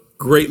of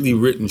greatly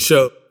written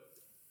shows.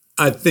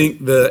 I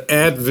think the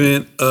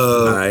advent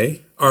of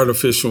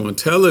artificial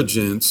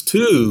intelligence,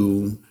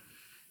 too,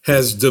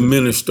 has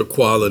diminished the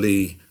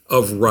quality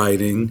of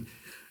writing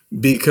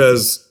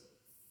because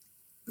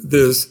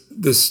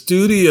the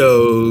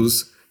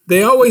studios,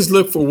 they always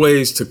look for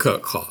ways to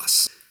cut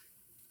costs.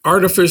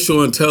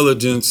 Artificial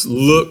intelligence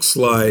looks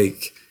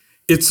like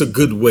it's a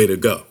good way to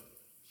go.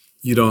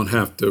 You don't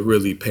have to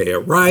really pay a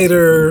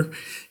writer,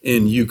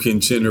 and you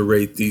can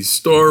generate these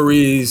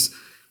stories.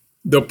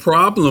 The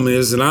problem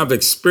is, and I've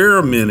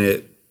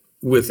experimented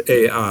with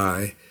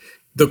AI,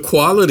 the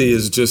quality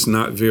is just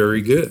not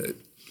very good.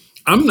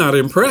 I'm not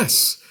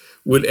impressed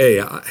with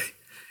AI.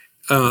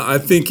 I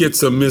think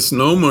it's a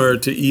misnomer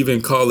to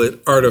even call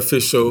it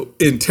artificial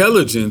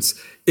intelligence.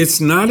 It's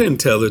not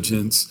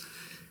intelligence.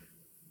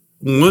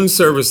 One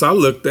service I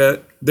looked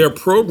at, they're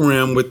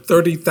programmed with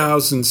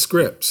 30,000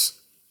 scripts.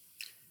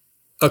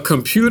 A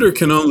computer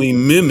can only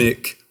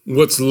mimic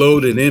what's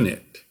loaded in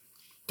it.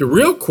 The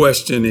real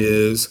question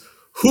is,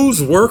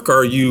 whose work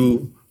are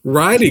you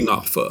writing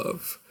off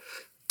of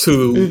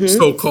to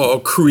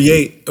so-called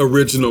create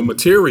original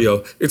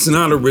material? It's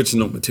not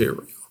original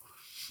material.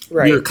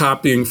 Right. You're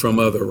copying from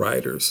other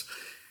writers.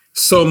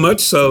 So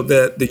much so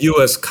that the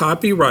U.S.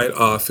 Copyright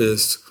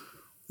Office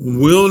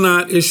will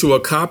not issue a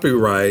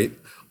copyright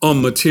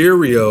on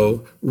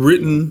material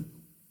written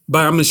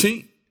by a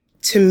machine.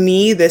 To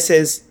me, this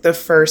is the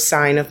first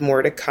sign of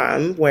more to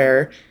come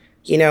where,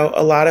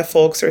 a lot of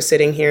folks are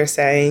sitting here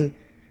saying,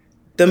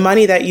 the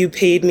money that you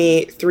paid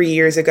me 3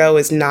 years ago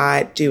is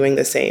not doing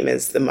the same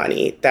as the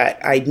money that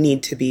I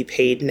need to be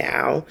paid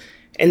now.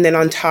 And then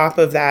on top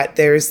of that,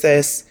 there's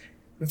this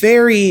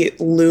very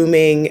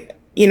looming,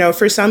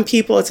 for some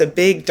people, it's a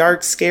big,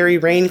 dark, scary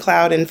rain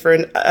cloud. And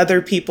for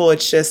other people,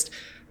 it's just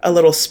a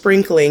little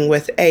sprinkling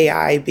with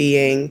AI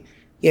being,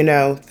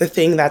 the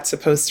thing that's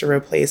supposed to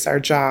replace our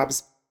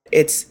jobs.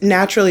 It's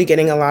naturally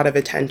getting a lot of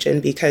attention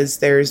because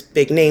there's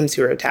big names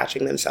who are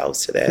attaching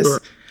themselves to this.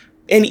 Sure.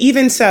 And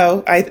even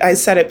so, I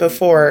said it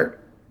before,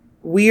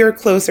 we are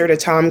closer to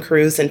Tom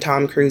Cruise than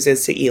Tom Cruise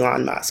is to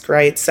Elon Musk,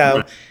 right?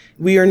 So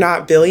we are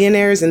not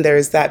billionaires, and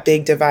there's that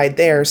big divide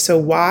there. So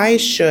why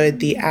should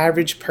the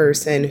average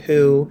person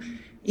who,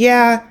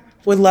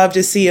 would love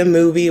to see a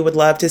movie, would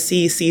love to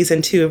see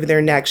season 2 of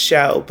their next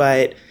show,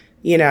 but,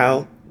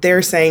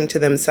 they're saying to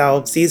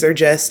themselves, these are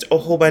just a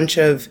whole bunch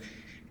of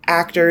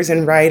actors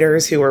and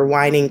writers who are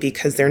whining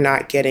because they're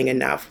not getting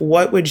enough.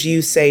 What would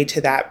you say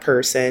to that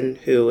person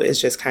who is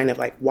just kind of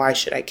like, why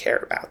should I care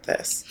about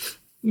this?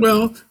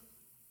 Well,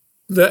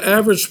 the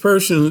average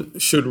person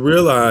should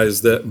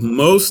realize that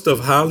most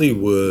of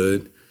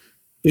Hollywood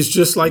is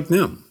just like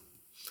them.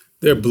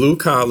 They're blue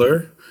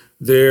collar.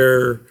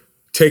 They're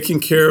taking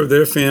care of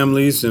their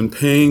families and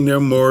paying their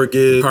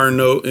mortgage, car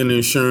note, and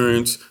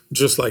insurance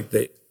just like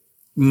they.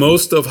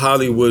 Most of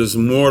Hollywood is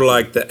more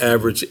like the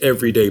average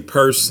everyday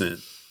person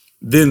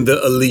than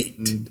the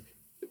elite.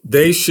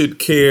 They should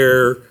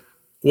care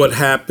what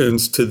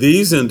happens to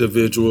these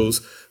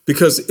individuals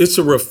because it's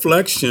a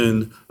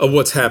reflection of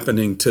what's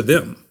happening to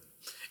them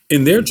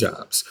in their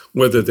jobs,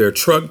 whether they're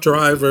truck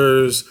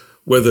drivers,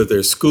 whether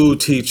they're school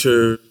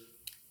teachers.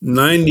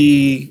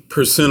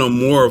 90% or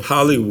more of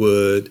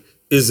Hollywood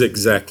is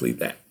exactly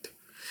that.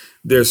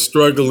 They're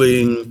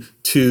struggling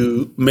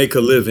to make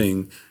a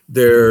living.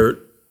 They're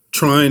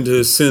trying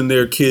to send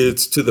their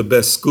kids to the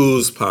best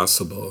schools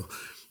possible.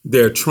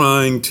 They're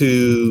trying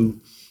to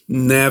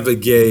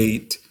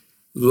navigate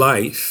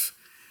life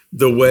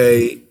the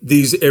way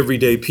these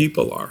everyday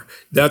people are.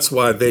 That's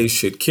why they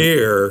should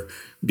care,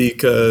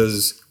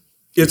 because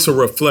it's a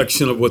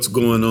reflection of what's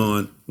going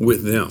on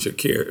with them. They should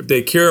care. If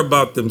they care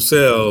about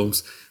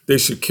themselves, they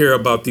should care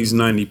about these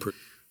 90%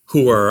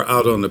 who are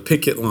out on the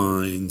picket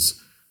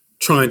lines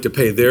trying to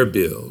pay their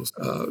bills,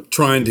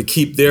 trying to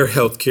keep their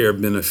health care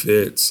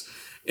benefits,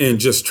 and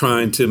just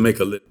trying to make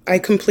a living. I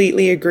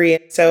completely agree.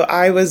 So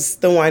I was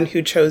the one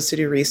who chose to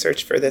do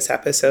research for this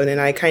episode,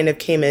 and I kind of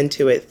came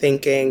into it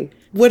thinking,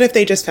 what if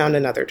they just found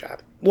another job?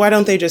 Why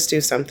don't they just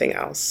do something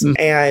else?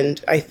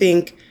 And I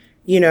think,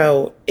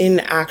 in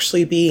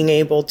actually being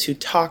able to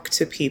talk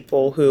to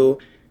people who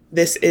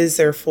this is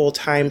their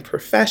full-time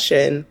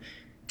profession,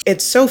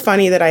 it's so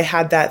funny that I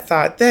had that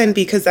thought then,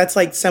 because that's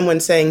like someone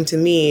saying to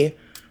me,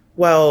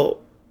 well,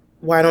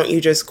 why don't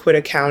you just quit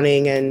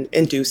accounting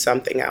and do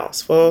something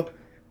else? Well,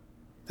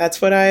 that's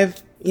what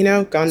I've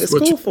gone to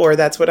school for.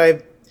 That's what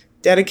I've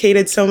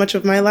dedicated so much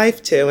of my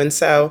life to. And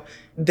so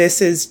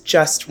this is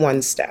just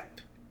one step.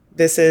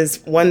 This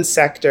is one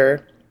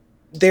sector.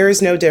 There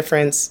is no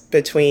difference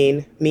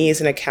between me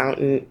as an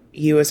accountant,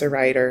 you as a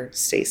writer,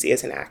 Stacey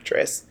as an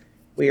actress.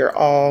 We are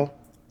all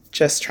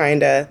just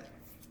trying to,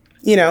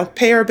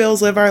 pay our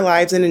bills, live our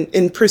lives,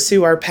 and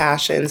pursue our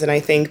passions. And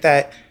I think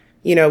that,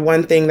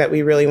 one thing that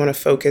we really want to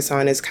focus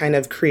on is kind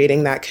of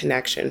creating that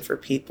connection for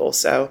people.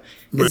 So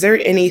is there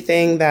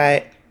anything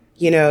that,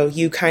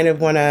 you kind of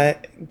want to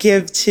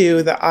give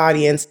to the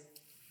audience?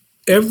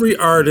 Every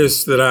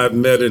artist that I've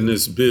met in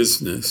this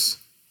business,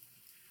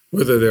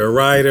 whether they're a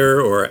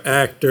writer or an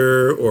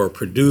actor or a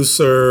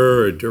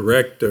producer or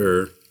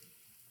director,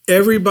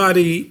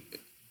 everybody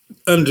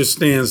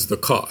understands the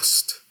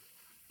cost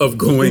of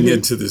going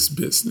into this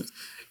business.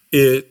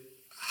 It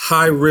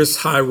high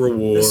risk, high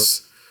reward.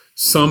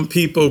 Some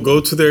people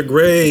go to their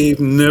grave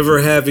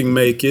never having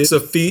make it.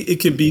 It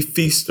can be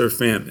feast or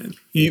famine.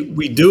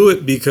 We do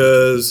it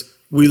because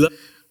we love,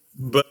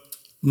 but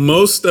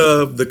most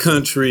of the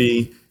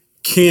country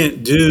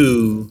can't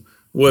do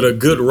what a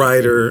good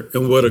writer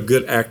and what a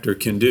good actor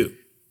can do.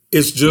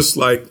 It's just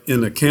like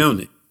in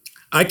accounting.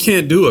 I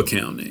can't do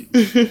accounting.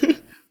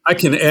 I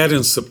can add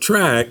and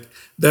subtract.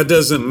 That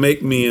doesn't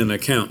make me an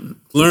accountant.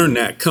 Learn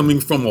that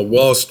coming from a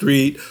Wall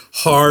Street,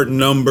 hard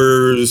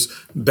numbers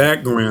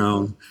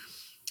background.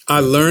 I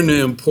learned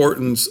the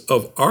importance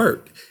of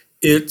art.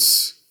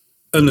 It's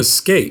an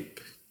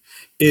escape.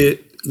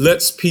 It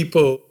lets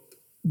people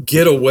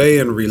get away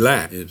and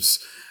relax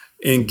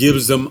and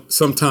gives them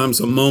sometimes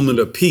a moment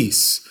of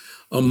peace,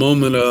 a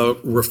moment of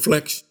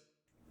reflection.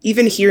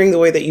 Even hearing the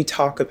way that you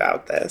talk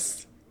about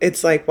this,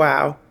 it's like,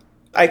 wow,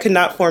 I could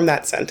not form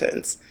that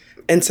sentence.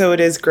 And so it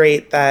is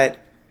great that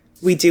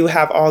we do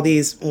have all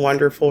these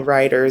wonderful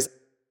writers.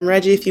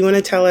 Reggie, if you want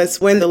to tell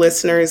us when the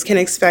listeners can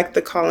expect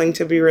The Calling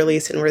to be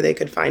released and where they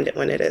could find it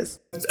when it is.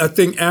 I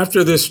think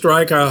after this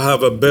strike, I'll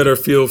have a better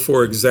feel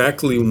for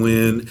exactly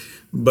when,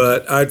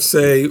 but I'd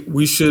say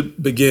we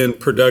should begin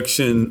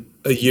production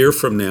a year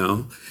from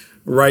now.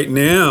 Right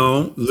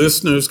now,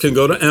 listeners can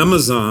go to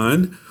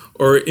Amazon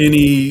or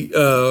any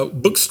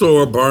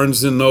bookstore,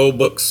 Barnes &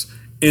 Nobles,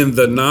 and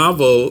the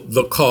novel,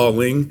 The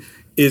Calling.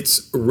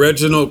 It's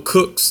Reginald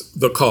Cook's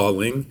The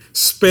Calling,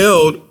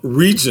 spelled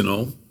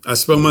regional. I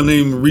spell my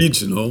name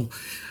regional.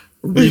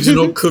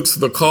 Reginald Cook's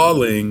The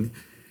Calling,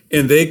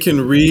 and they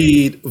can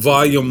read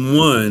volume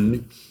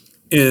 1,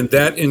 and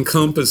that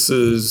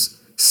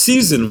encompasses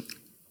season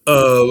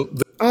of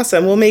the.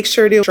 Awesome. We'll make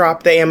sure to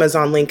drop the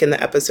Amazon link in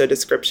the episode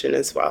description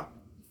as well.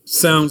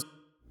 Sounds.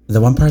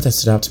 The one part that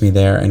stood out to me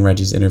there in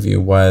Reggie's interview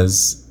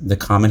was the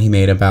comment he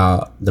made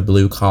about the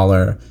blue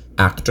collar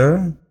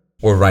actor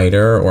or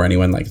writer or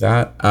anyone like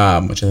that,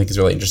 which I think is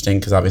really interesting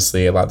because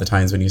obviously a lot of the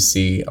times when you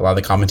see a lot of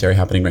the commentary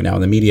happening right now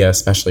in the media,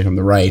 especially from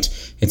the right,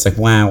 it's like,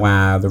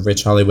 wow, the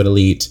rich Hollywood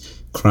elite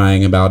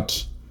crying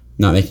about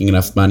not making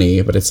enough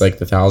money. But it's like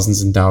the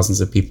thousands and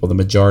thousands of people, the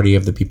majority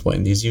of the people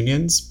in these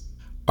unions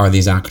are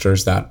these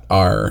actors that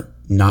are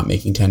not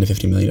making $10 to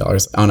 $50 million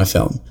on a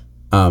film.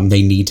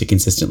 They need to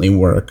consistently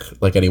work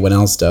like anyone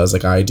else does,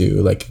 like I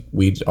do, like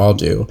we all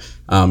do,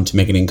 to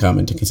make an income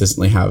and to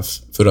consistently have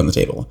food on the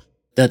table.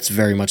 That's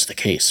very much the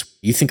case.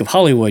 You think of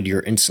Hollywood,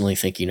 you're instantly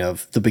thinking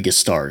of the biggest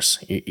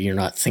stars. You're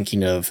not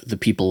thinking of the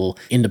people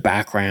in the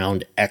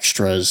background,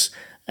 extras,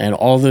 and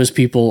all those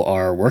people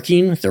are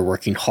working. They're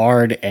working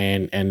hard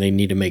and they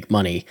need to make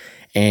money.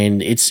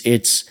 And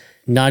it's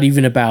not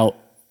even about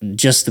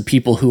just the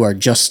people who are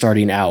just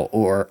starting out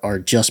or are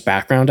just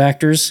background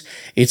actors.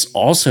 It's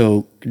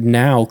also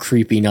now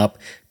creeping up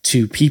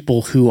to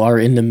people who are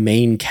in the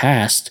main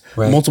cast,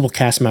 right. Multiple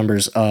cast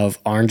members of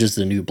Orange is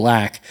the New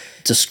Black,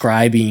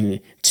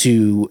 describing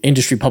to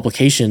industry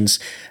publications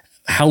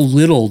how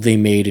little they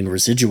made in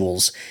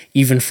residuals,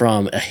 even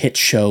from a hit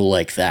show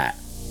like that.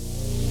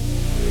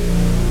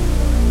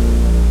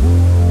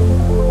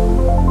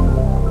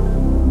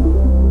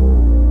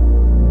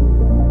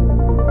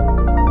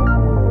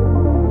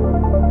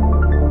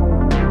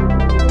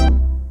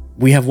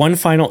 We have one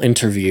final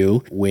interview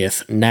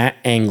with Nat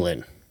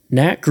Anglin.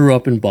 Nat grew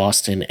up in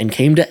Boston and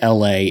came to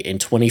LA in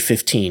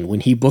 2015 when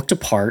he booked a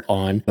part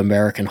on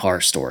American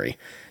Horror Story.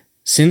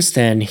 Since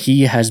then,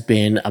 he has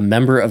been a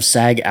member of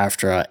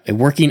SAG-AFTRA, a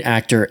working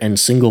actor and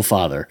single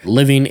father,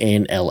 living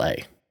in LA.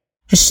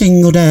 A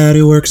single dad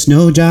who works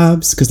no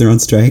jobs because they're on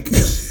strike.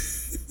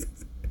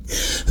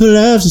 Who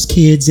loves his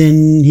kids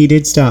and he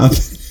did stop.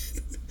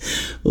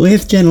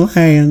 With gentle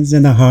hands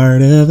and the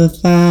heart of a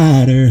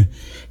fighter.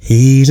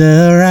 He's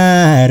a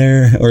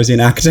writer. Or is he an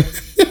actor?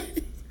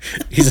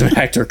 He's an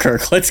actor,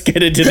 Kirk. Let's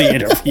get into the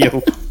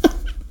interview.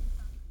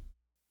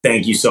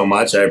 Thank you so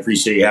much. I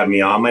appreciate you having me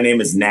on. My name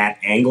is Nat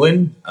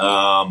Anglin.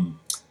 I've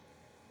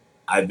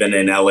been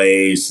in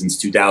LA since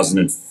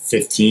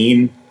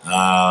 2015.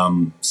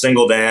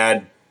 Single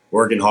dad,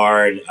 working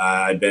hard.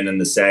 I've been in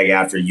the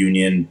SAG-AFTRA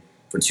union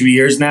for 2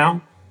 years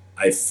now.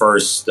 I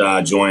first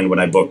joined when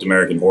I booked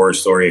American Horror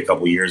Story a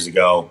couple years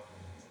ago.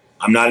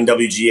 I'm not in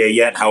WGA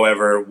yet,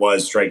 however,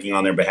 was striking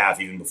on their behalf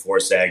even before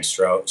SAG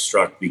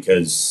struck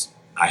because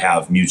I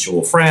have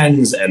mutual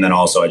friends. And then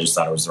also I just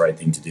thought it was the right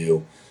thing to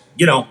do.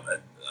 You know,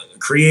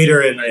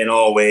 creator in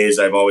all ways.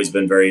 I've always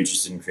been very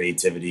interested in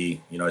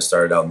creativity. You know, I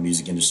started out in the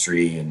music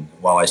industry, and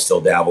while I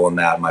still dabble in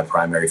that, my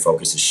primary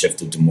focus has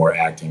shifted to more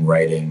acting,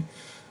 writing,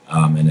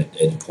 and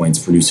at points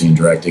producing and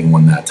directing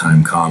when that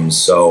time comes.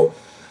 So,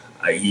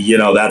 you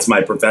know, that's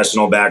my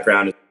professional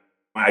background.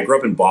 I grew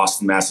up in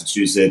Boston,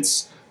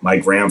 Massachusetts. My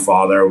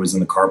grandfather was in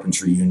the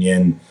carpentry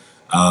union.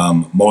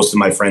 Most of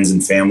my friends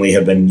and family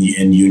have been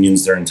in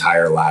unions their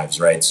entire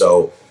lives, right?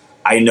 So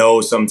I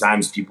know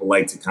sometimes people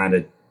like to kind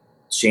of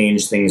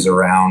change things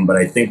around, but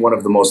I think one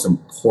of the most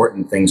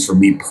important things for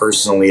me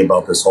personally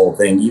about this whole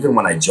thing, even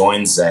when I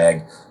joined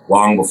SAG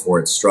long before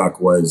it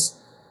struck, was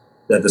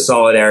that the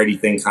solidarity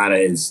thing kind of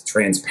is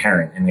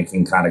transparent and it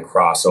can kind of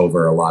cross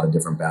over a lot of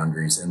different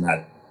boundaries, and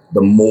that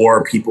the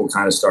more people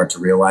kind of start to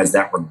realize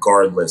that,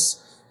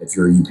 regardless if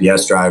you're a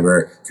UPS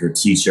driver, if you're a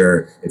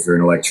teacher, if you're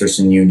an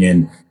electrician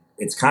union,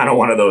 it's kind of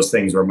one of those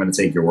things where I'm going to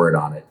take your word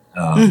on it.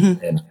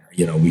 And,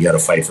 you know, we got to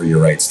fight for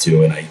your rights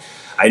too. And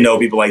I know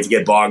people like to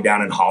get bogged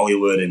down in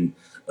Hollywood and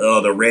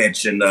the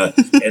rich and the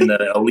and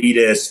the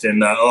elitist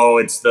and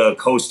it's the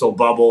coastal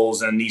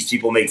bubbles and these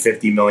people make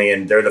 50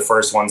 million. They're the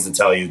first ones to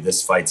tell you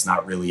this fight's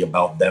not really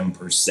about them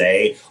per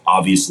se.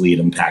 Obviously, it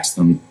impacts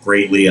them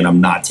greatly, and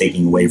I'm not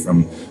taking away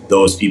from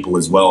those people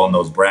as well in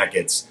those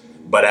brackets.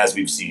 But as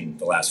we've seen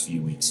the last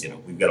few weeks, you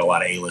know, we've got a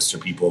lot of A-lister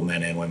people,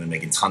 men and women,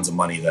 making tons of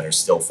money that are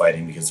still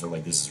fighting because they're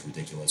like, this is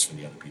ridiculous for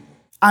the other people.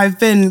 I've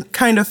been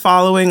kind of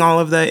following all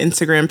of the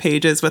Instagram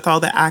pages with all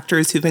the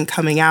actors who've been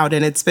coming out,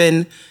 and it's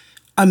been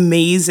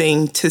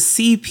amazing to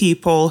see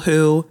people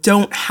who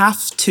don't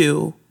have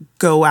to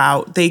go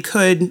out. They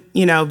could,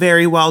 you know,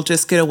 very well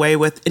just get away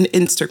with an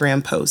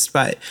Instagram post,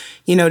 but,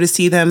 you know, to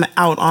see them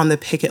out on the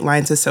picket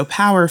lines is so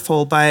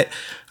powerful. But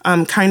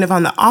kind of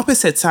on the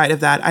opposite side of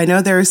that, I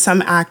know there are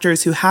some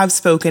actors who have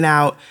spoken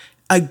out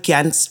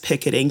against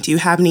picketing. Do you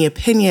have any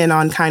opinion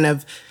on kind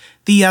of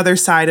the other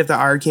side of the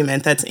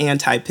argument that's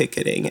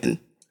anti-picketing? And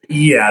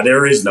yeah,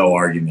 there is no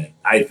argument.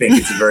 I think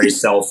it's a very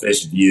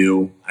selfish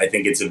view. I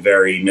think it's a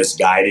very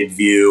misguided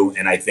view.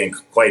 And I think,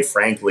 quite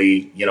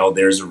frankly, you know,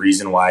 there's a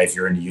reason why if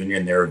you're in a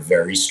union, there are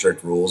very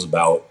strict rules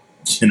about,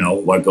 you know,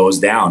 what goes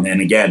down.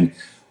 And again,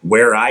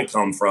 where I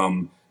come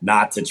from,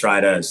 not to try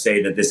to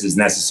say that this is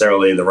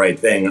necessarily the right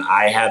thing,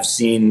 I have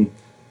seen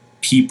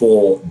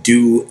people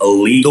do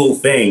illegal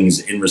things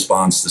in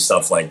response to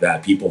stuff like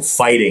that. People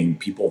fighting,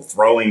 people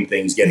throwing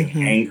things, getting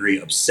angry,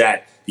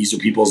 upset. These are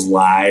people's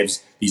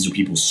lives. These are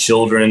people's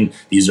children.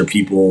 These are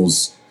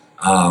people's,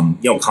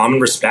 common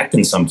respect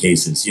in some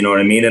cases. You know what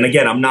I mean? And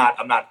again, I'm not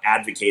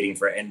advocating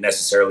for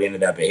necessarily any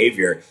of that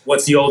behavior.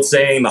 What's the old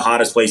saying? The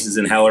hottest places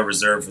in hell are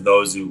reserved for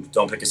those who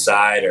don't pick a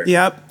side. Or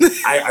yep.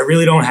 I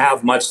really don't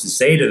have much to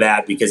say to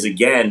that because,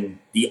 again,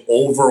 the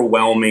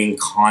overwhelming,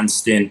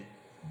 constant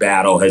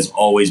battle has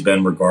always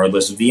been,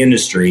 regardless of the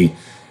industry,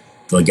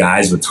 the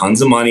guys with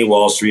tons of money,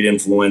 Wall Street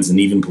influence, and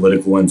even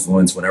political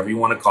influence, whatever you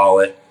want to call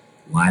it,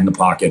 line the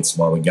pockets,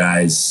 while the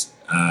guys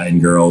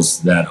and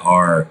girls that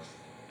are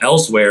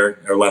elsewhere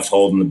are left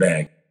holding the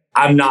bag.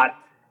 I'm not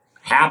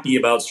happy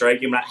about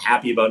striking. I'm not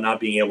happy about not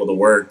being able to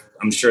work.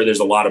 I'm sure there's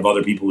a lot of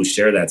other people who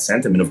share that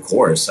sentiment, of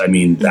course. I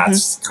mean,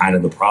 that's kind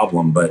of the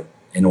problem. But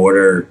in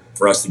order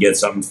for us to get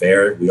something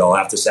fair, we all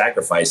have to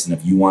sacrifice. And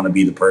if you want to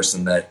be the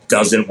person that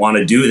doesn't want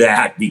to do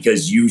that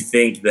because you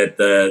think that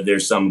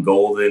there's some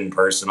golden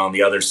person on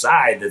the other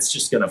side that's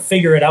just going to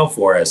figure it out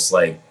for us,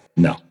 like,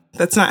 no.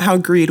 That's not how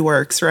greed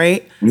works,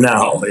 right?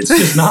 No, it's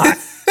just not.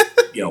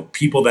 You know,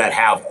 people that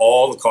have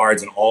all the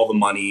cards and all the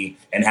money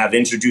and have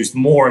introduced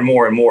more and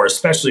more and more,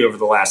 especially over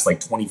the last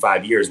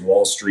 25 years,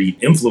 Wall Street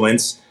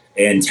influence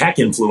and tech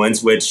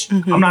influence, which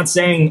I'm not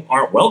saying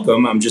aren't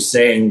welcome. I'm just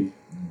saying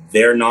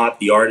they're not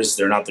the artists,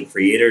 they're not the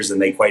creators,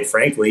 and they, quite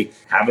frankly,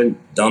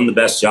 haven't done the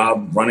best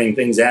job running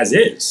things as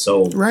is.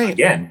 So,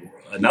 Again,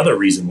 another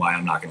reason why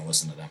I'm not going to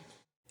listen to them.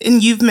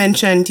 And you've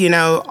mentioned, you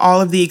know,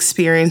 all of the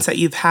experience that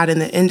you've had in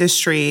the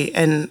industry,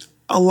 and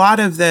a lot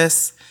of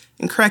this,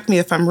 and correct me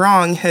if I'm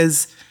wrong,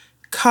 has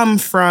come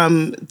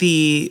from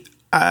the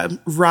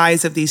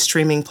rise of these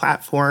streaming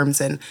platforms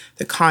and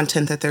the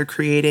content that they're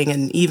creating,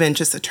 and even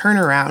just the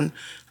turnaround.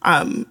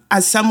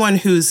 As someone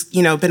who's,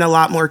 you know, been a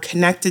lot more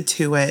connected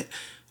to it,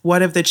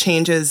 what of the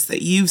changes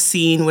that you've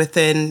seen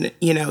within,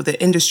 you know,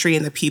 the industry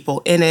and the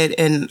people in it?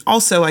 And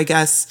also, I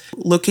guess,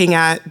 looking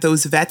at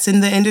those vets in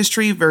the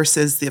industry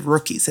versus the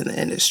rookies in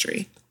the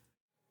industry.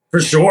 For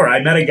sure.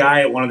 I met a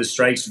guy at one of the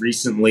strikes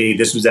recently.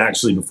 This was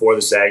actually before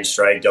the SAG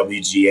strike,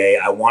 WGA.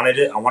 I want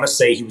to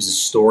say he was a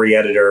story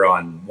editor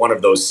on one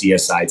of those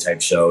CSI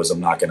type shows. I'm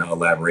not going to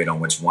elaborate on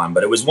which one,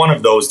 but it was one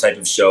of those type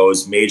of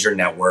shows, major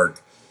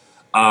network.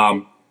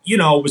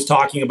 Was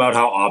talking about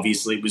how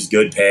obviously it was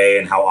good pay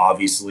and how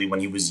obviously when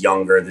he was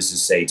younger, this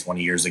is say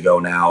 20 years ago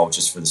now,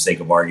 just for the sake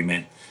of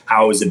argument,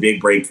 how it was a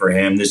big break for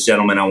him. This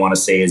gentleman, I want to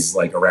say, is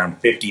around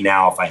 50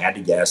 now, if I had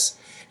to guess.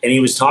 And he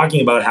was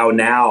talking about how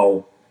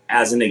now,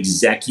 as an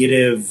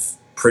executive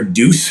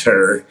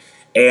producer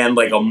and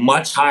like a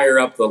much higher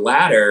up the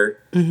ladder,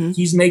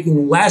 he's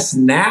making less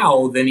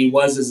now than he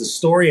was as a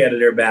story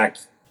editor back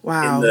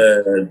in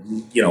the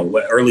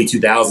early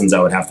 2000s,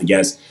 I would have to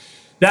guess.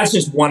 That's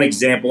just one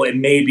example. It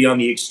may be on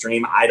the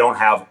extreme. I don't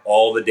have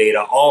all the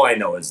data. All I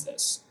know is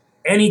this.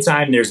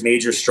 Anytime there's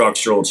major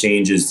structural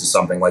changes to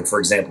something, like, for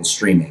example,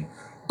 streaming,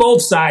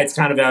 both sides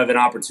kind of have an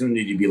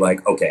opportunity to be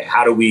like, okay,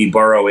 how do we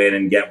burrow in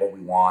and get what we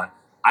want?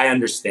 I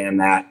understand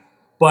that.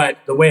 But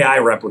the way I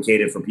replicate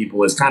it for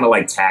people is kind of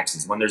like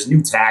taxes. When there's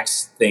new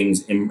tax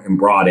things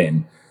brought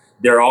in,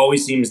 there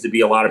always seems to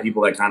be a lot of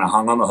people that kind of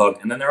hung on the hook.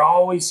 And then there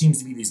always seems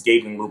to be these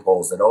gaping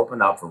loopholes that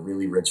open up for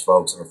really rich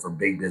folks or for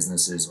big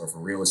businesses or for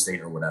real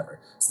estate or whatever.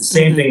 It's the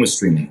same thing with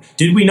streaming.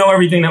 Did we know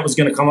everything that was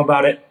going to come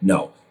about it?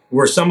 No.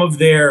 Were some of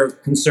their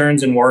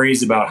concerns and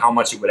worries about how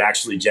much it would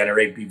actually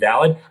generate be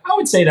valid? I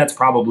would say that's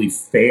probably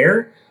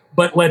fair,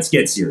 but let's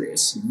get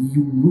serious.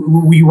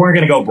 We weren't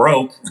going to go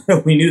broke.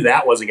 We knew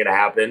that wasn't going to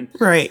happen.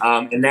 Right.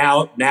 And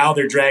now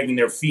they're dragging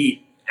their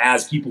feet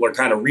as people are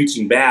kind of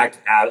reaching back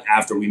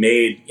after we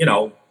made,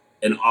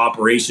 an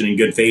operation in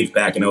good faith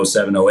back in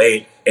 07,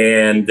 08.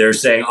 And they're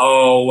saying,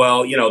 oh,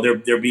 well,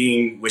 they're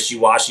being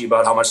wishy-washy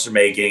about how much they're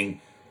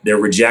making. They're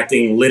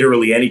rejecting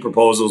literally any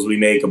proposals we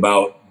make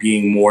about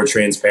being more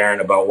transparent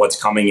about what's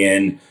coming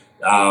in.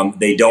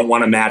 They don't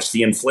want to match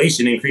the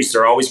inflation increase.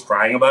 They're always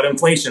crying about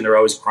inflation. They're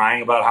always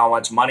crying about how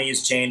much money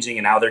is changing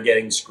and how they're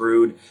getting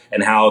screwed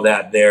and how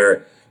that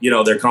their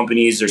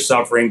companies are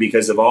suffering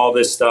because of all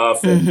this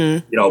stuff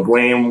and,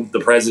 blame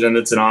the president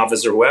that's in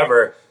office or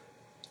whoever.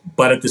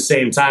 But at the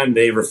same time,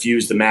 they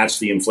refuse to match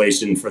the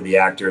inflation for the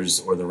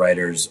actors or the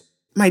writers.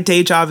 My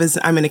day job is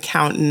I'm an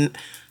accountant,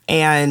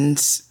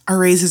 and our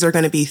raises are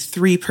going to be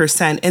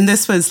 3%. And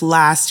this was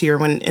last year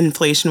when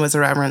inflation was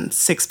around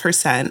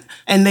 6%.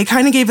 And they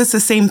kind of gave us the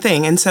same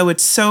thing. And so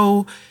it's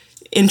so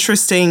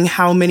interesting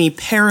how many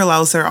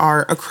parallels there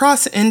are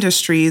across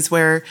industries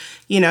where,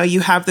 you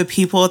have the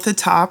people at the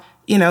top.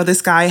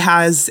 This guy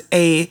has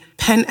a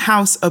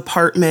penthouse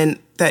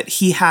apartment that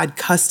he had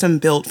custom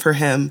built for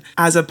him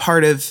as a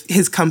part of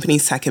his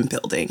company's second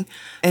building.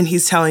 And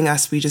he's telling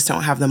us we just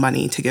don't have the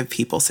money to give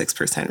people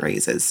 6%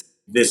 raises.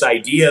 This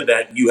idea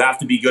that you have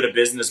to be good at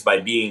business by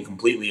being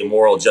completely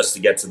immoral just to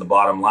get to the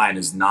bottom line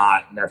is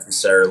not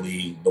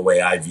necessarily the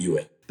way I view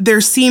it.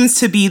 There seems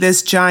to be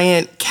this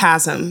giant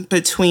chasm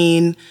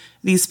between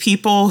these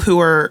people who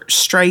are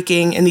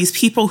striking and these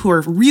people who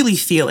are really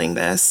feeling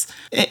this.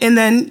 And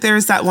then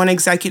there's that one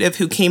executive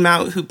who came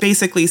out who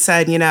basically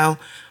said,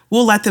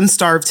 we'll let them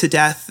starve to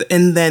death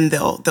and then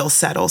they'll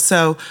settle.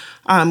 So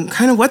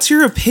kind of what's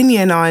your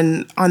opinion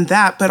on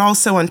that? But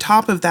also on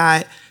top of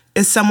that,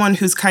 is someone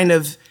who's kind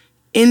of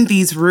in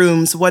these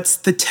rooms, what's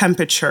the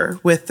temperature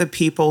with the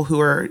people who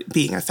are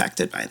being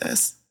affected by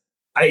this?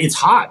 It's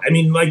hot. I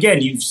mean,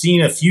 again, you've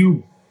seen a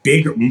few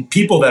bigger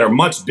people that are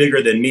much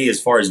bigger than me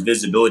as far as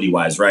visibility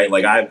wise, right?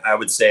 Like I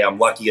would say I'm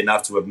lucky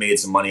enough to have made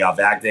some money off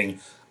acting.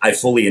 I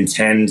fully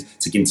intend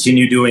to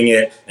continue doing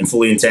it and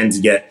fully intend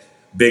to get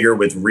bigger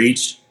with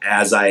reach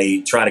as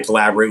I try to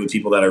collaborate with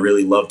people that I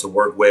really love to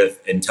work with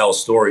and tell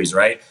stories,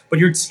 right? But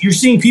you're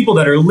seeing people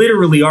that are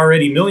literally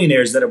already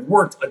millionaires that have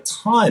worked a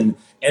ton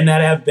and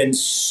that have been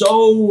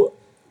so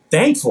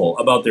thankful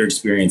about their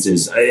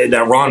experiences.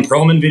 That Ron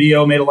Perlman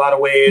video made a lot of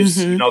waves.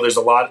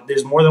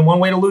 There's more than one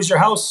way to lose your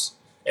house,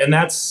 and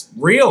that's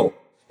real.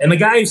 And the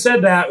guy who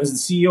said that was the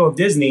CEO of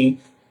Disney,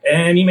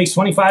 and he makes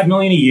 $25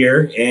 million a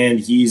year, and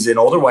he's an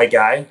older white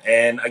guy.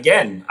 And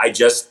again, I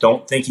just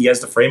don't think he has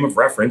the frame of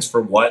reference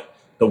for what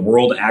the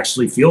world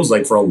actually feels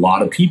like for a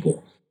lot of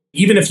people.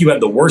 Even if you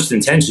had the worst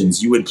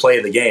intentions, you would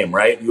play the game,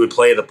 right? You would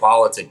play the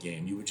politic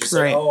game. You would just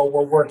say, oh,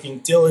 we're working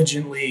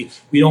diligently.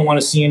 We don't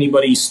want to see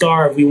anybody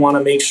starve. We want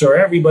to make sure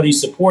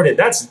everybody's supported.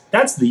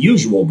 That's the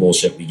usual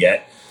bullshit we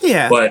get.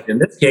 Yeah. But in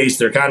this case,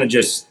 they're kind of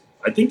just,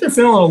 I think they're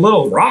feeling a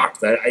little rocked.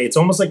 It's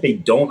almost like they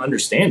don't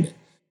understand it.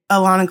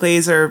 Ilana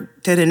Glazer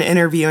did an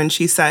interview and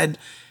she said,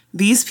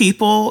 these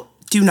people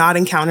do not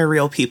encounter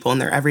real people in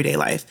their everyday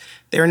life.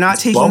 They're not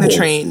taking the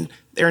train.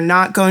 They're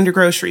not going to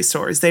grocery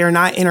stores. They are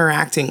not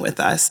interacting with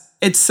us.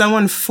 It's so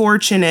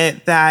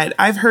unfortunate that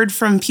I've heard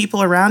from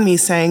people around me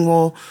saying,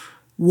 well,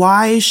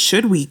 why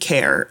should we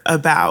care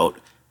about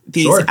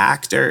these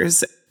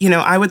actors?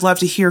 I would love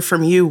to hear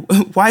from you.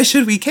 Why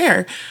should we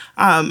care?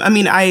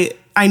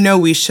 I know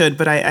we should,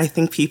 but I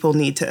think people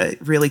need to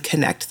really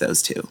connect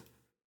those two.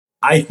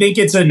 I think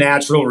it's a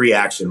natural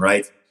reaction,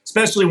 right?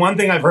 Especially one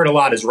thing I've heard a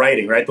lot is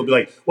writing, right? They'll be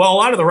like, well, a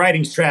lot of the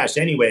writing's trash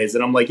anyways.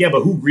 And I'm like, yeah,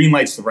 but who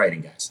greenlights the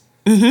writing, guys?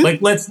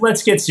 Like,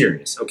 let's get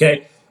serious,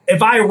 okay?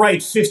 If I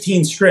write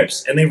 15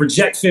 scripts and they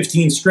reject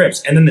 15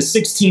 scripts, and then the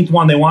 16th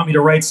one, they want me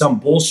to write some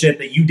bullshit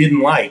that you didn't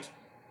like,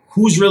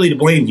 who's really to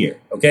blame here,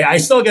 okay? I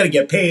still got to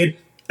get paid.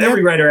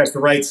 Every writer has to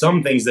write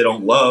some things they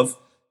don't love.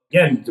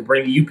 Again, to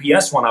bring the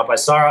UPS one up, I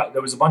saw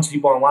there was a bunch of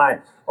people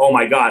online. Oh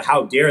my God,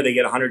 how dare they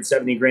get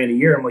 $170,000 a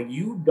year? I'm like,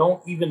 you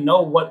don't even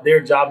know what their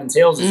job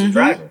entails as a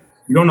driver.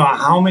 You don't know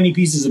how many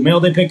pieces of mail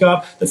they pick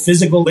up, the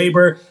physical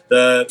labor,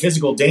 the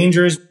physical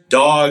dangers,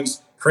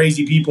 dogs,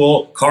 crazy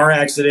people, car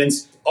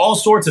accidents, all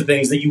sorts of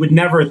things that you would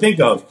never think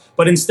of.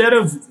 But instead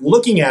of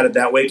looking at it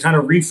that way, kind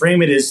of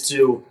reframe it as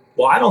to,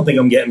 well, I don't think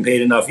I'm getting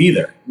paid enough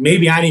either.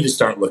 Maybe I need to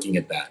start looking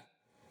at that.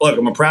 Look,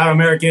 I'm a proud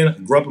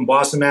American. Grew up in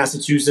Boston,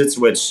 Massachusetts,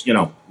 which,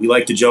 we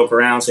like to joke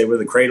around, say we're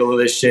the cradle of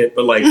this shit.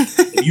 But like,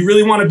 if you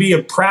really want to be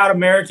a proud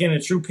American, a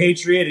true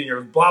patriot, and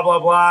you're blah, blah,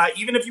 blah,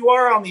 even if you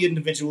are on the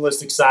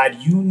individualistic side,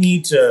 you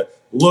need to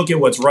look at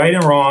what's right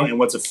and wrong and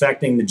what's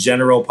affecting the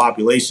general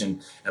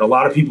population. And a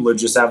lot of people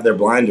just have their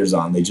blinders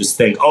on. They just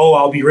think, oh,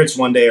 I'll be rich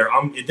one day, or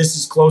this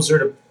is closer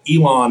to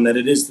Elon than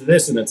it is to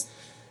this. And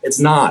it's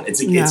not.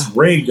 It's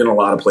rigged in a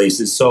lot of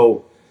places.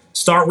 So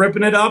start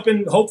ripping it up,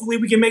 and hopefully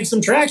we can make some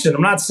traction.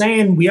 I'm not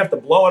saying we have to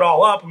blow it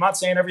all up. I'm not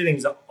saying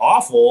everything's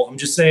awful. I'm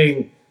just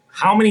saying,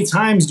 how many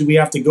times do we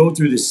have to go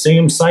through the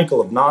same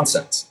cycle of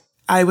nonsense?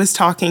 I was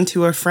talking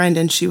to a friend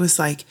and she was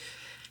like,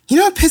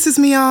 what pisses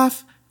me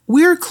off?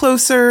 We're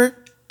closer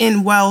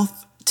in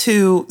wealth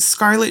to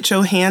Scarlett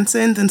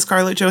Johansson than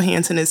Scarlett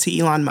Johansson is to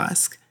Elon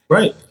Musk.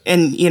 Right.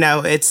 And,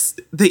 it's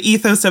the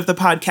ethos of the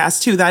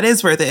podcast, too. That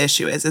is where the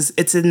issue is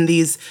it's in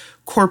these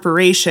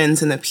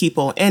corporations and the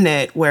people in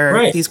it,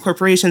 where these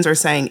corporations are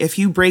saying, if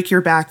you break your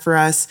back for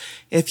us,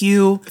 if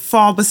you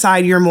fall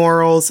beside your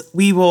morals,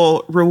 we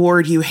will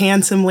reward you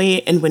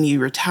handsomely. And when you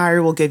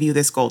retire, we'll give you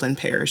this golden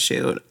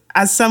parachute.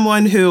 As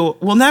someone who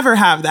will never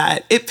have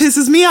that, it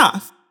pisses me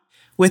off.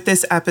 With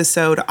this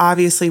episode,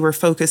 obviously, we're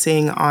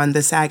focusing on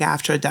the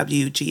SAG-AFTRA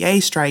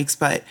WGA strikes,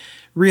 but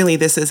really,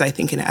 this is, I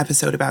think, an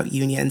episode about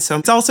unions. So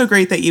it's also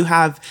great that you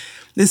have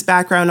this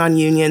background on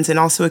unions and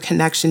also a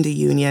connection to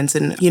unions.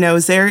 And,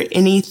 is there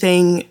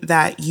anything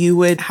that you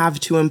would have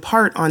to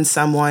impart on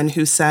someone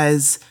who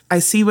says, I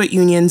see what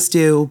unions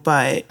do,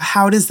 but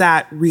how does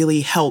that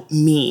really help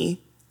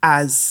me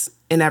as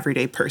an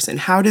everyday person?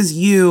 How does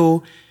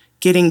you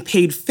getting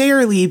paid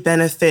fairly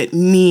benefit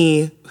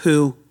me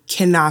who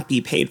cannot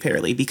be paid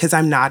fairly because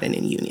I'm not in a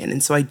union?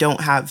 And so I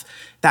don't have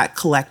that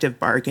collective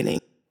bargaining.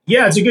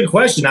 Yeah, it's a good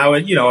question. I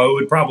would, it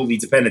would probably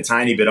depend a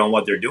tiny bit on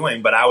what they're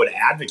doing, but I would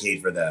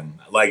advocate for them.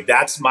 Like,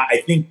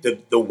 I think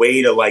the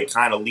way to like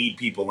kind of lead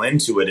people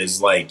into it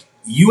is like,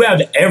 you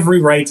have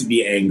every right to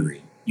be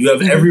angry. You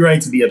have every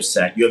right to be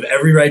upset. You have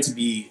every right to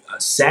be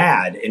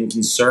sad and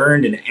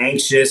concerned and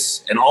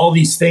anxious and all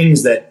these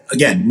things that,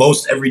 again,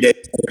 most everyday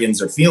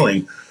Americans are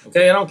feeling.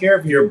 Okay, I don't care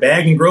if you're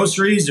bagging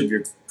groceries, if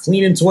you're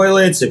cleaning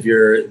toilets, if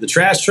you're the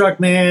trash truck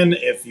man,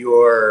 if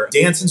you're a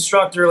dance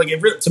instructor,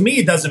 to me,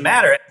 it doesn't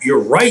matter. You're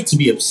right to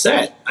be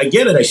upset. I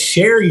get it. I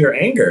share your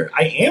anger.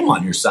 I am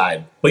on your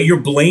side, but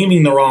you're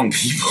blaming the wrong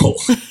people.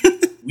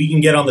 We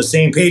can get on the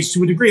same page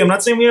to a degree. I'm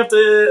not saying we have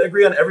to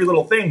agree on every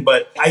little thing,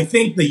 but I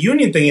think the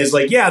union thing is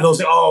like, they'll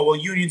say, oh, well,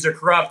 unions are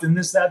corrupt and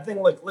this, that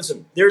thing. Like,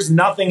 listen, there's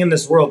nothing in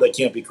this world that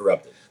can't be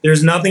corrupted.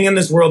 There's nothing in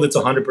this world that's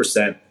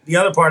 100%. The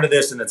other part of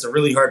this, and it's a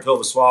really hard pill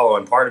to swallow,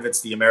 and part of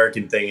it's the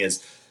American thing,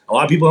 is a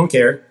lot of people don't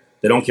care.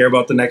 They don't care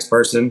about the next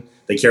person.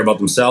 They care about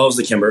themselves.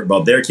 They care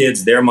about their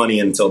kids, their money.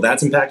 And until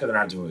that's impacted, they're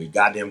not doing a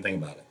goddamn thing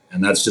about it.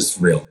 And that's just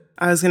real.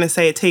 I was going to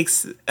say it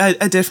takes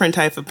a different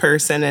type of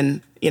person.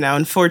 And,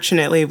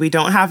 unfortunately, we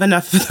don't have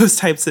enough of those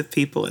types of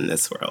people in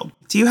this world.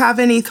 Do you have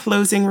any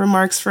closing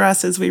remarks for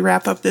us as we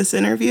wrap up this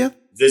interview?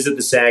 Visit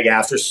the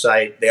SAG-AFTRA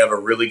site. They have a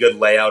really good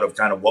layout of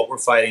kind of what we're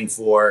fighting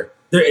for.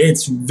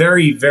 It's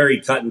very, very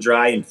cut and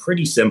dry and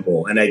pretty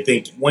simple. And I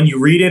think when you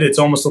read it, it's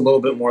almost a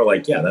little bit more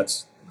like,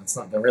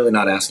 they're really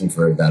not asking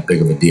for that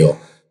big of a deal.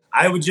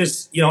 I would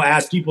just,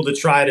 ask people to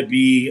try to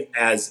be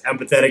as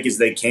empathetic as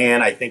they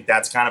can. I think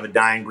that's kind of a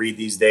dying breed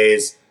these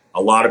days.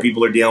 A lot of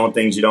people are dealing with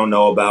things you don't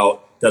know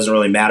about. Doesn't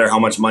really matter how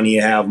much money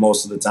you have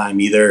most of the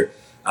time either.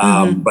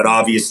 But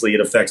obviously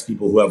it affects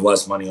people who have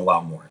less money a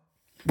lot more.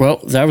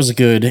 Well, that was a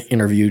good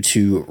interview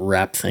to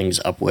wrap things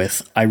up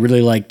with. I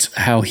really liked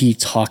how he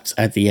talked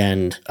at the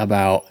end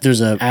about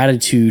there's an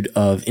attitude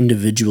of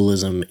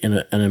individualism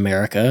in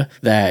America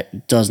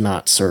that does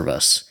not serve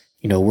us.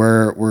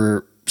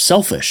 We're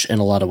selfish in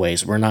a lot of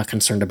ways. We're not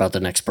concerned about the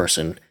next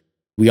person.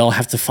 We all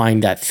have to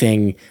find that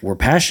thing we're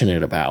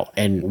passionate about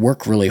and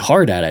work really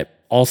hard at it.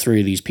 All three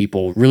of these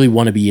people really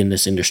want to be in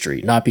this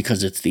industry, not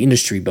because it's the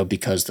industry, but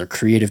because they're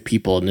creative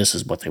people and this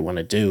is what they want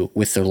to do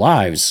with their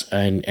lives.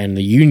 And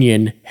the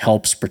union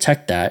helps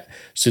protect that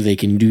so they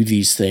can do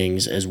these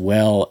things as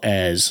well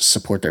as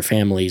support their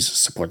families,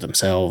 support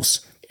themselves.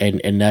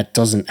 And that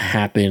doesn't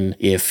happen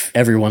if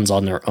everyone's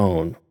on their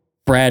own.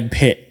 Brad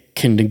Pitt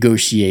can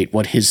negotiate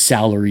what his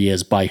salary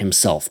is by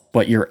himself,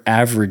 but your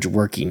average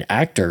working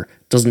actor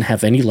doesn't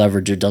have any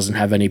leverage, it doesn't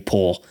have any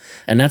pull.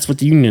 And that's what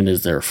the union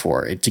is there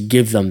for, to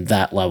give them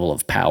that level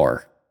of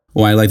power.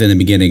 Well, I liked in the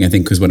beginning, I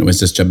think, because when it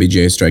was just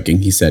WGA striking,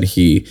 he said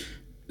he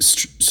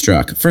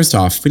struck. First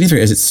off,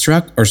 is it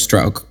struck or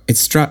stroke? It's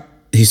struck.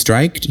 He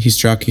striked, he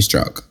struck, he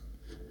struck.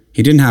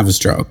 He didn't have a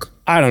stroke.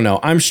 I don't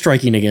know. I'm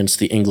striking against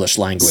the English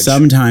language.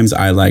 Sometimes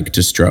I like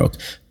to stroke,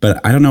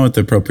 but I don't know what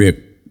the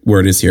appropriate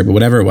word is here, but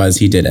whatever it was,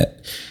 he did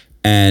it.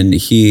 And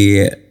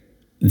he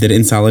did it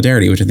in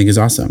solidarity, which I think is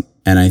awesome.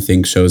 And I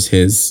think shows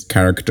his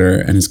character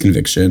and his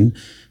conviction.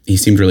 He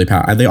seemed really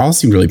they all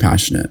seemed really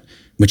passionate.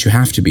 which you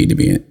have to be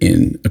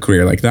in a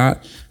career like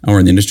that or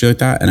in the industry like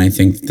that. And I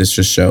think this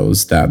just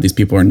shows that these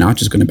people are not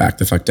just going to back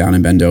the fuck down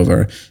and bend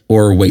over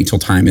or wait till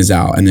time is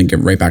out and then get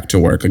right back to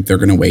work. Like they're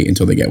going to wait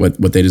until they get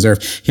what they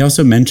deserve. He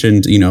also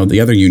mentioned, the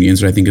other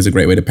unions, which I think is a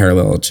great way to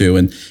parallel it too.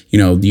 And,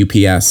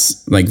 the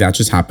UPS, like that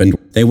just happened.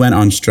 They went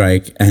on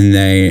strike and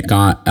they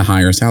got a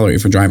higher salary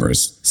for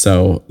drivers.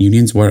 So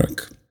unions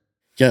work.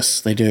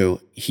 Yes, they do.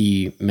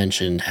 He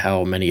mentioned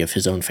how many of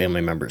his own family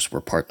members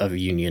were part of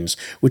unions,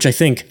 which I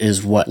think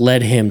is what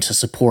led him to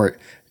support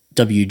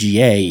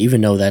WGA,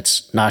 even though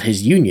that's not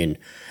his union.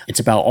 It's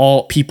about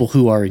all people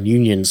who are in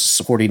unions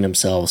supporting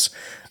themselves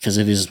because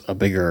it is a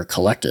bigger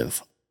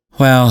collective.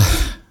 Well,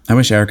 I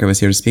wish Erica was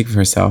here to speak for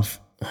herself.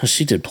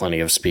 She did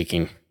plenty of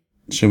speaking.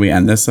 Should we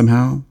end this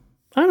somehow?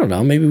 I don't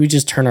know. Maybe we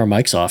just turn our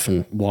mics off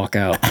and walk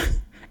out.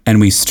 And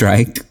we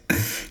strike?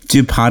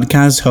 Do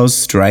podcast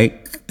hosts strike?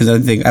 Because I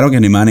think I don't get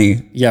any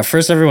money. Yeah,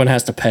 first everyone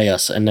has to pay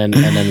us, and then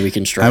we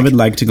can strike. I would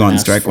like to go on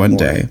strike one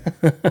day.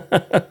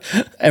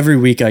 Every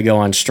week I go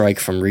on strike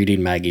from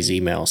reading Maggie's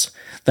emails.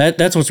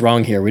 That's what's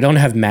wrong here. We don't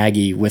have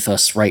Maggie with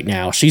us right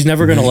now. She's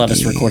never going to let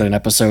us record an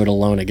episode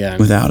alone again.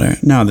 Without her.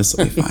 No, this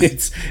will be fine.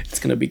 It's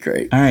going to be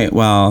great. All right,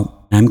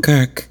 well, I'm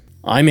Kirk.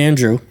 I'm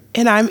Andrew.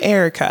 And I'm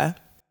Erica.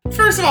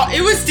 First of all,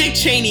 it was Dick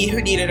Cheney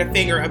who needed a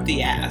finger up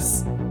the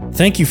ass.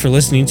 Thank you for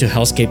listening to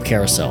Hellscape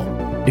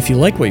Carousel. If you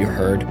like what you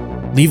heard,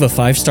 leave a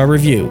 5-star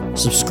review,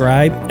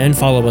 subscribe, and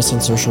follow us on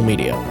social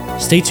media.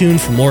 Stay tuned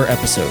for more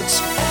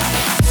episodes.